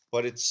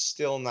 But it's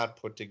still not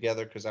put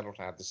together because I don't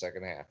have the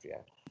second half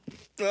yet.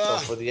 So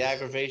for the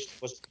aggravation,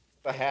 was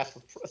the half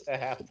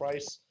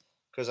price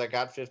because I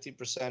got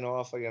 50%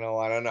 off. I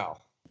don't know.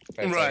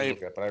 Right.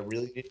 But I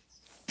really did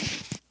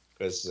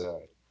because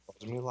it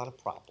caused me a lot of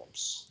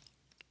problems.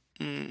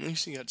 At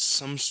least you got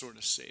some sort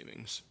of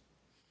savings.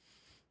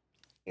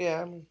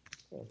 Yeah,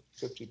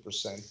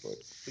 50%. But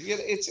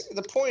it's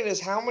the point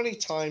is how many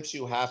times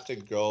you have to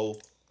go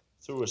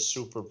through a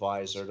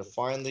supervisor to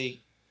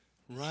finally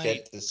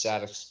get the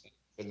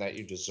satisfaction that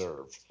you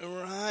deserve.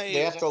 Right.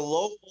 They have to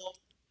lowball.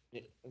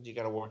 You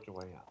got to work your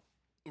way up.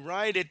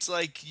 Right. It's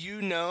like,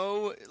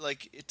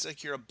 it's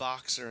like you're a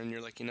boxer and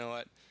you're like, you know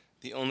what?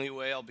 The only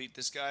way I'll beat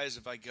this guy is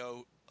if I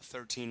go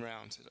 13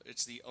 rounds.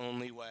 It's the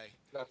only way.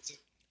 That's it.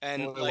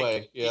 And only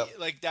way. Yep.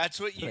 Like that's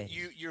what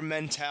your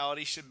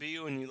mentality should be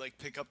when you like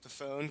pick up the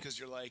phone because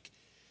you're like,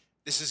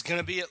 this is going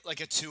to be like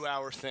a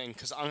 2-hour thing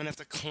because I'm going to have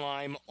to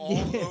climb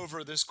all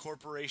over this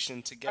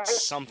corporation to get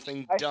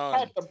something done. I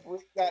had to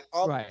bring that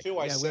up, too.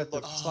 I said,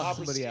 look,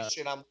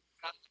 conversation, I'm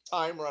got the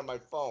timer on my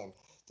phone.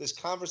 This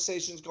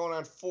conversation's going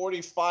on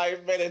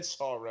 45 minutes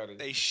already.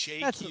 They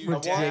shake That's you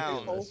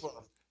down.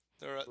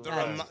 They're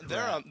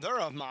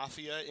a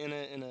mafia in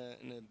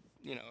a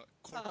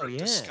corporate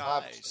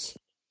disguise.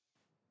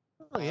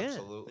 Oh, yeah.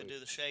 Absolutely. They do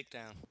the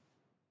shakedown.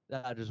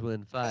 Dodgers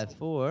win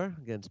 5-4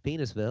 against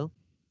Penisville.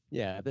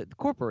 Yeah, the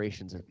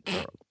corporations are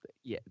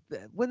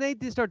when they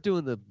start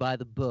doing the by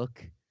the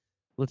book,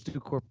 let's do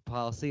corporate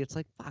policy, it's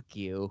like, fuck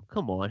you.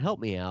 Come on, help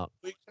me out.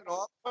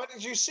 But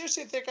did you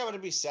seriously think I'm going to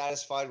be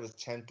satisfied with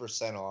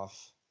 10%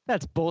 off?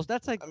 That's bullshit.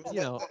 That's like,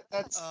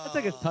 that's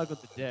like a tug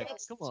with the dick.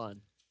 Come on.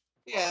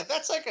 Yeah,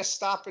 that's like a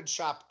Stop and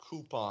Shop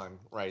coupon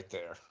right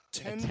there.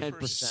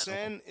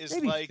 10% is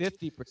maybe like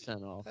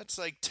 50% off. That's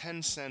like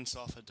 10 cents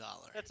off $1.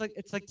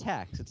 It's like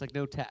tax. It's like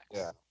no tax.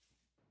 Yeah.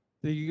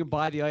 So you can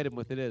buy the item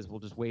with it is.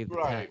 We'll just waive the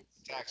tax.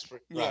 Tax free.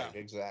 Yeah. Right,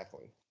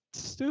 exactly.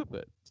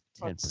 Stupid.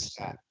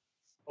 10%.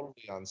 Totally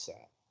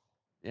unsat.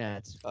 Yeah,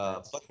 it's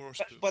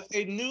but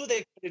they knew they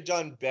could have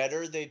done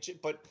better.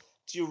 But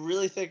do you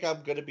really think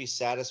I'm going to be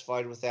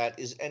satisfied with that?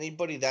 Is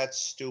anybody that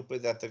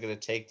stupid that they're going to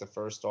take the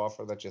first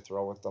offer that you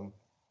throw at them?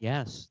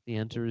 yes. The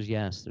answer is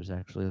yes. There's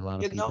actually a lot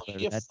of people that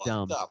are that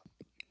dumb. Up.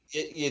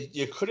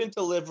 You couldn't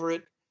deliver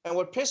it. And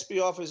what pissed me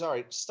off is, all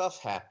right,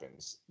 stuff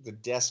happens. The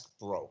desk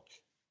broke.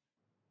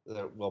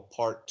 Well,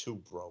 part 2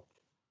 broke.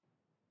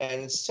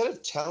 And instead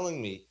of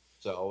telling me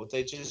so,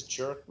 they just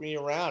jerked me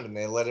around and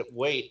they let it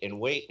wait and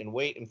wait and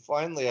wait. And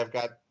finally, I've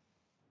got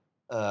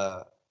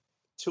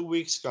 2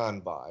 weeks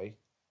gone by,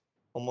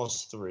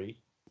 almost 3.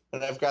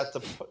 And I've got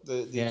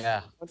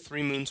the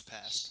 3 moons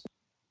passed.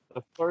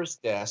 The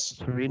first desk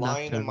 3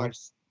 lying in my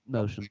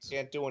motions. I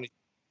can't do anything.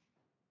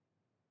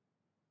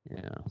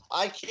 Yeah.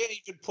 I can't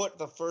even put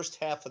the first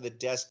half of the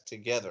desk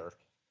together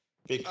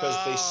because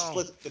they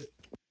split the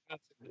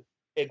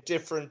in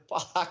different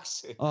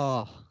boxes.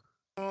 Oh,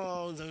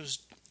 those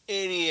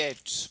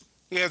idiots.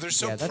 Yeah, they're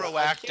so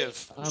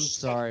proactive. I'm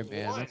sorry,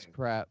 man. That's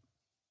crap.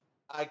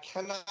 I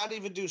cannot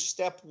even do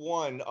step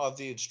 1 of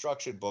the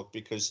instruction book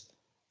because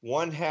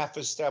one half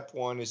of step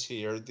 1 is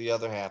here, the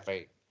other half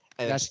ain't.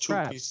 And That's it's 2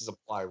 crap. pieces of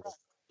plywood.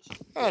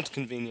 Oh, it's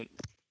convenient.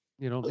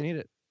 You don't need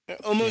it. It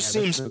almost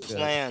seems no good.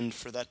 planned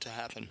for that to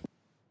happen.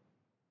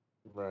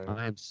 Right.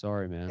 I'm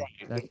sorry, man.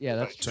 Right.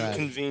 That's Too trash.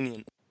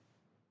 convenient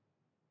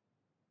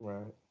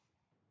Right.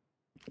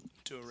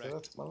 to So erect.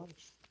 that's my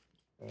life.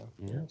 Yeah.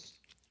 Yes.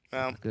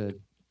 Well,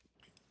 Good.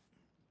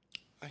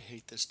 I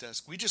hate this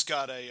desk. We just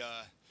got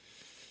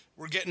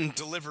we're getting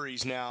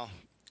deliveries now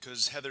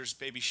because Heather's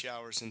baby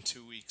shower's in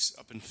 2 weeks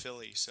up in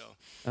Philly. So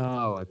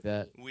Oh, I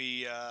bet.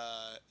 we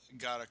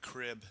got a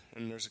crib,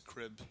 and there's a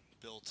crib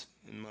built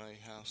in my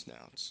house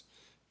now. It's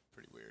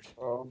pretty weird,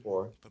 Oh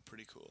boy. but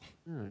pretty cool.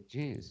 Oh,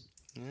 jeez.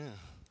 Yeah.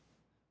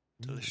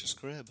 Delicious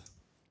crib.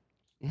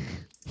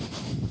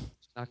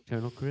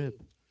 Nocturnal crib.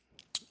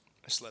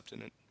 I slept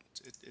in it.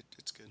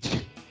 It's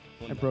good.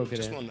 I broke it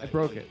Just in. one I night.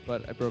 broke it,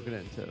 but I broke it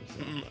in too.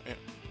 So. Yeah.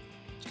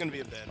 It's going to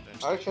be a bad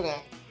bench. I can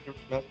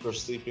remember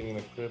sleeping in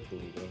a crib,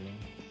 believe it or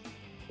not.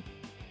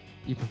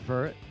 You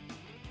prefer it?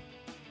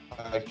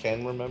 I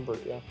can remember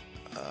it, yeah.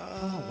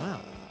 Oh,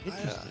 wow.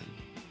 Interesting.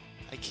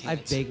 I can't. I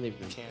vaguely I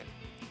remember. can't.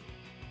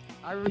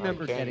 I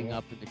remember can, getting yeah.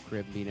 up in the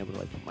crib and being able to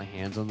like put my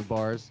hands on the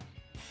bars,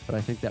 but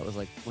I think that was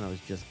like when I was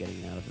just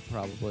getting out of it,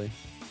 probably.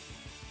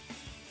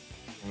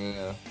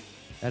 Yeah.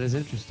 That is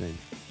interesting.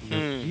 Do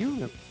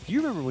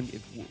you remember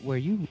where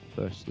you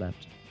first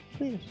slept?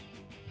 Please.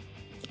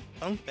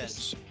 Bunk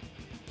beds.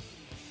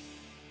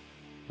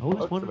 I always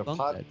Look for wanted the bunk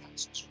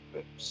beds. podcast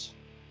cribs.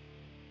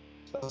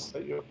 Tell us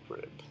about your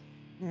crib.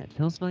 Yeah,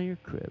 tell us about your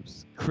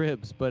cribs.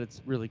 Cribs, but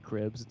it's really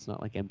cribs. It's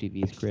not like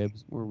MTV's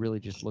cribs. We're really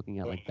just looking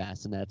at like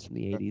bassinets from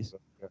the 80s.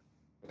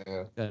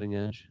 Yeah. Cutting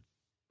edge.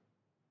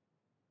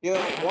 You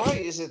know, why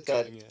is it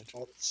that Cutting edge.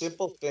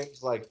 simple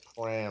things like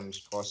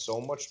prams cost so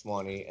much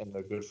money and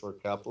they're good for a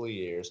couple of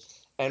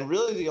years? And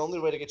really the only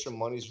way to get your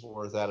money's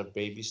worth out of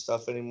baby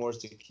stuff anymore is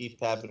to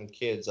keep having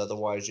kids.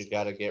 Otherwise, you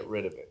got to get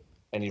rid of it.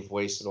 And you've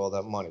wasted all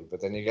that money.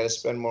 But then you got to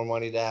spend more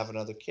money to have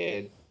another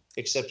kid,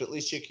 except at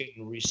least you can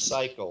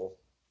recycle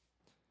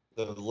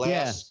the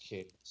last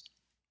kids.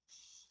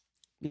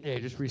 Yeah,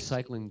 just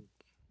recycling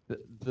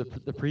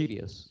the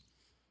previous.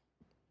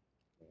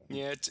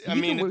 Yeah,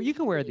 You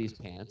can wear these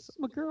pants.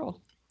 I'm a girl.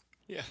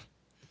 Yeah.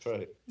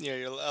 Right.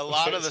 Yeah, a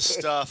lot of the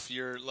stuff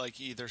you're like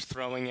either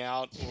throwing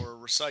out or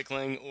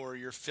recycling, or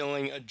you're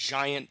filling a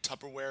giant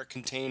Tupperware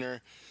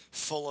container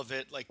full of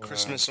it, like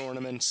Christmas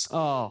ornaments.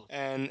 Oh.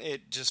 And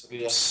it just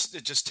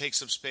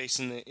takes up space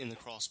in the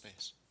crawl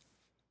space.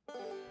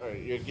 Right.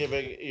 You're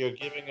giving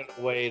it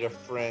away to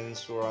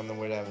friends who are on the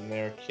way to having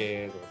their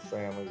kid or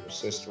family or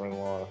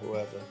sister-in-law or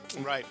whoever.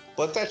 Right.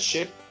 But that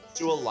shit costs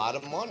you a lot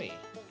of money.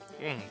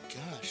 Oh my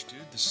gosh, dude,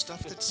 the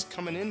stuff that's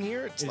coming in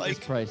here, it's like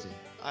It's pricey.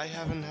 I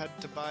haven't had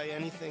to buy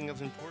anything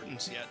of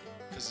importance yet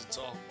because it's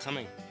all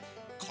coming.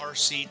 Car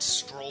seats,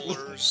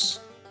 strollers,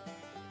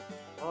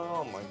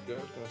 Oh my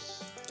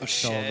goodness. a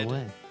It's all on shed, the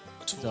way.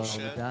 a It's tool all on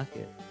the shed.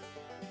 docket.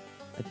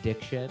 A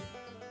dick shed.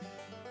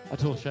 A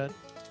tool shed.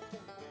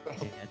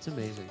 Yeah, it's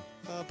amazing.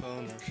 A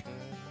boner shed.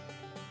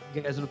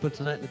 You guys want to put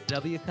tonight in the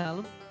W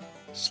column?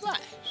 Slash.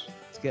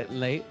 It's getting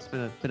late. It's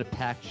been a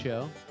packed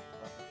show.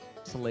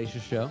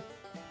 Salacious show.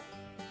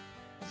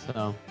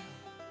 So,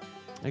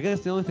 I guess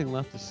the only thing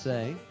left to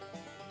say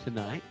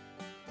tonight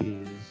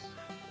is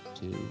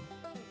to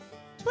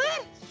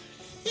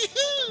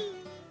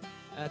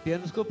at the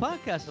underscore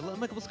podcast. Let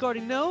Michael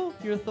Biscardi know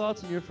your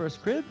thoughts on your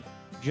first crib.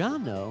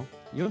 John know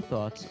your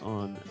thoughts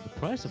on the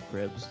price of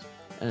cribs.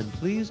 And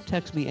please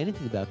text me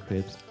anything about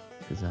cribs,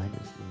 because I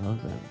just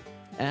love them.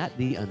 At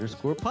the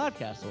underscore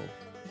Podcastle.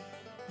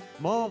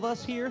 From all of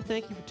us here,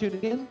 thank you for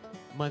tuning in.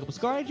 Michael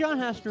Biscardi, John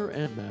Hastner,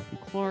 and Matthew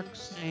Clark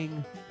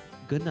saying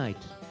good night,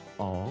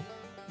 all.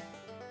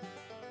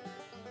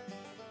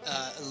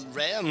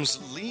 Rams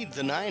lead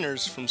the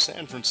Niners from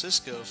San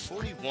Francisco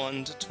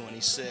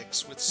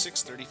 41-26 with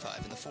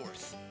 6:35 in the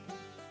fourth.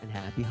 And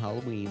happy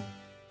Halloween.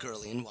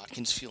 Gurley and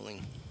Watkins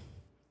fueling.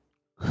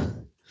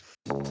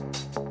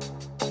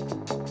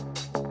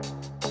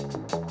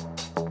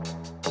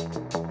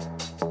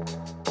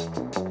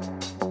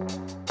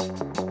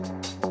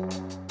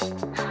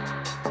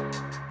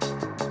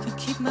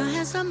 my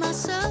hands on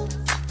myself.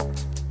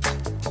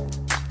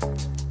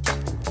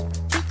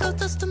 Think I'll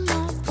dust them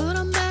off, put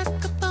them back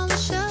up on the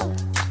shelf.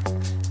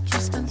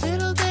 Kiss my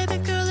little baby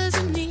girl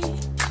isn't me.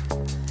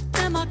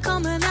 Am I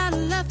coming out of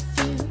left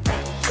field?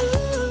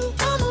 Ooh,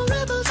 I'm a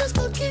rebel just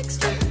for kicks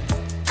now.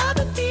 I've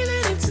been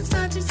feeling it since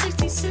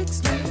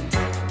 1966 now.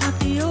 Might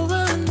be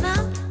over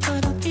now,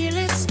 but I feel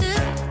it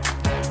still.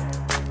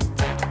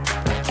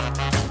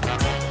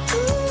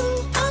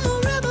 Ooh, I'm a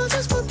rebel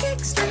just for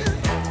kicks now.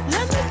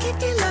 Let me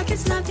kick it like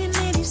it's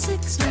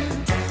 1986 now.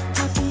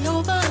 Might be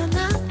over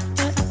now,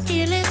 but I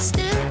feel it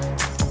still.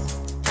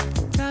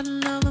 Got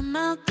another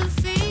mouth to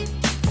feed.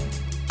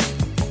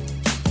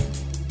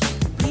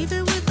 Leave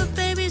it with the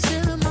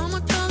babysitter,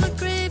 mama call a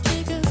grave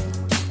digger.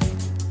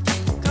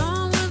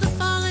 Gone with the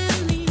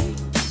fallen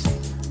leaves.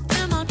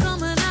 Am I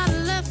coming out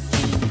of left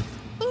field?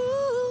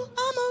 Ooh,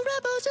 I'm a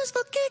rebel just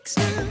for kicks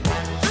now.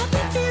 I've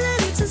been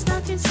feeling it since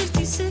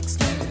 1966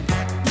 now.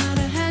 Might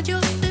have had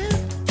your fill,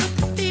 but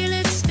I feel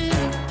it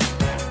still.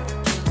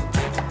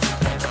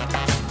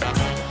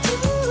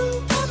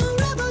 Ooh, I'm a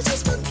rebel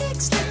just for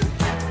kicks now.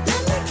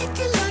 Let me kick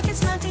it like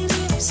it's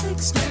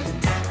 1986 now.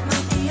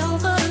 Might be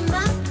over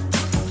now,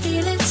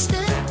 feel it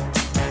still.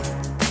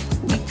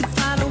 We could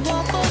fight a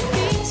war for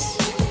peace.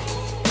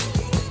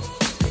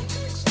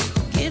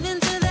 Give in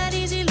to that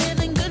easy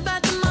living, goodbye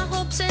to my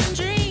hopes and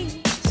dreams.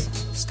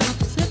 Stop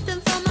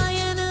flipping for my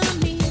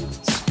enemies.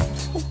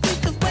 We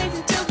could wait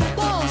until the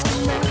walls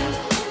come down.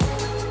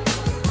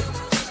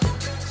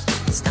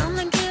 It's time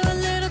to give a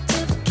little to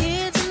the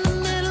kids in the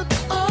middle.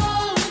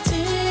 Oh,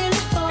 until it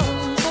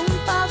falls,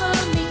 won't bother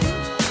me.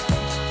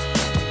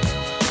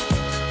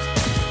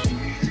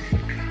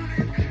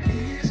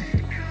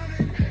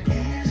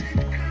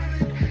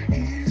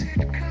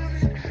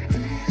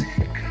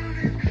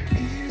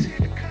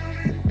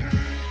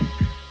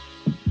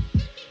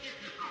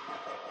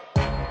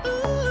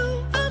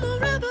 Ooh, I'm a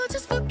rebel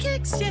just for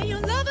kicks. Yeah,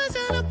 your lovers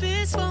and a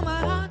bitch for my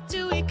heart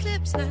to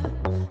eclipse now.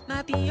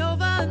 Might be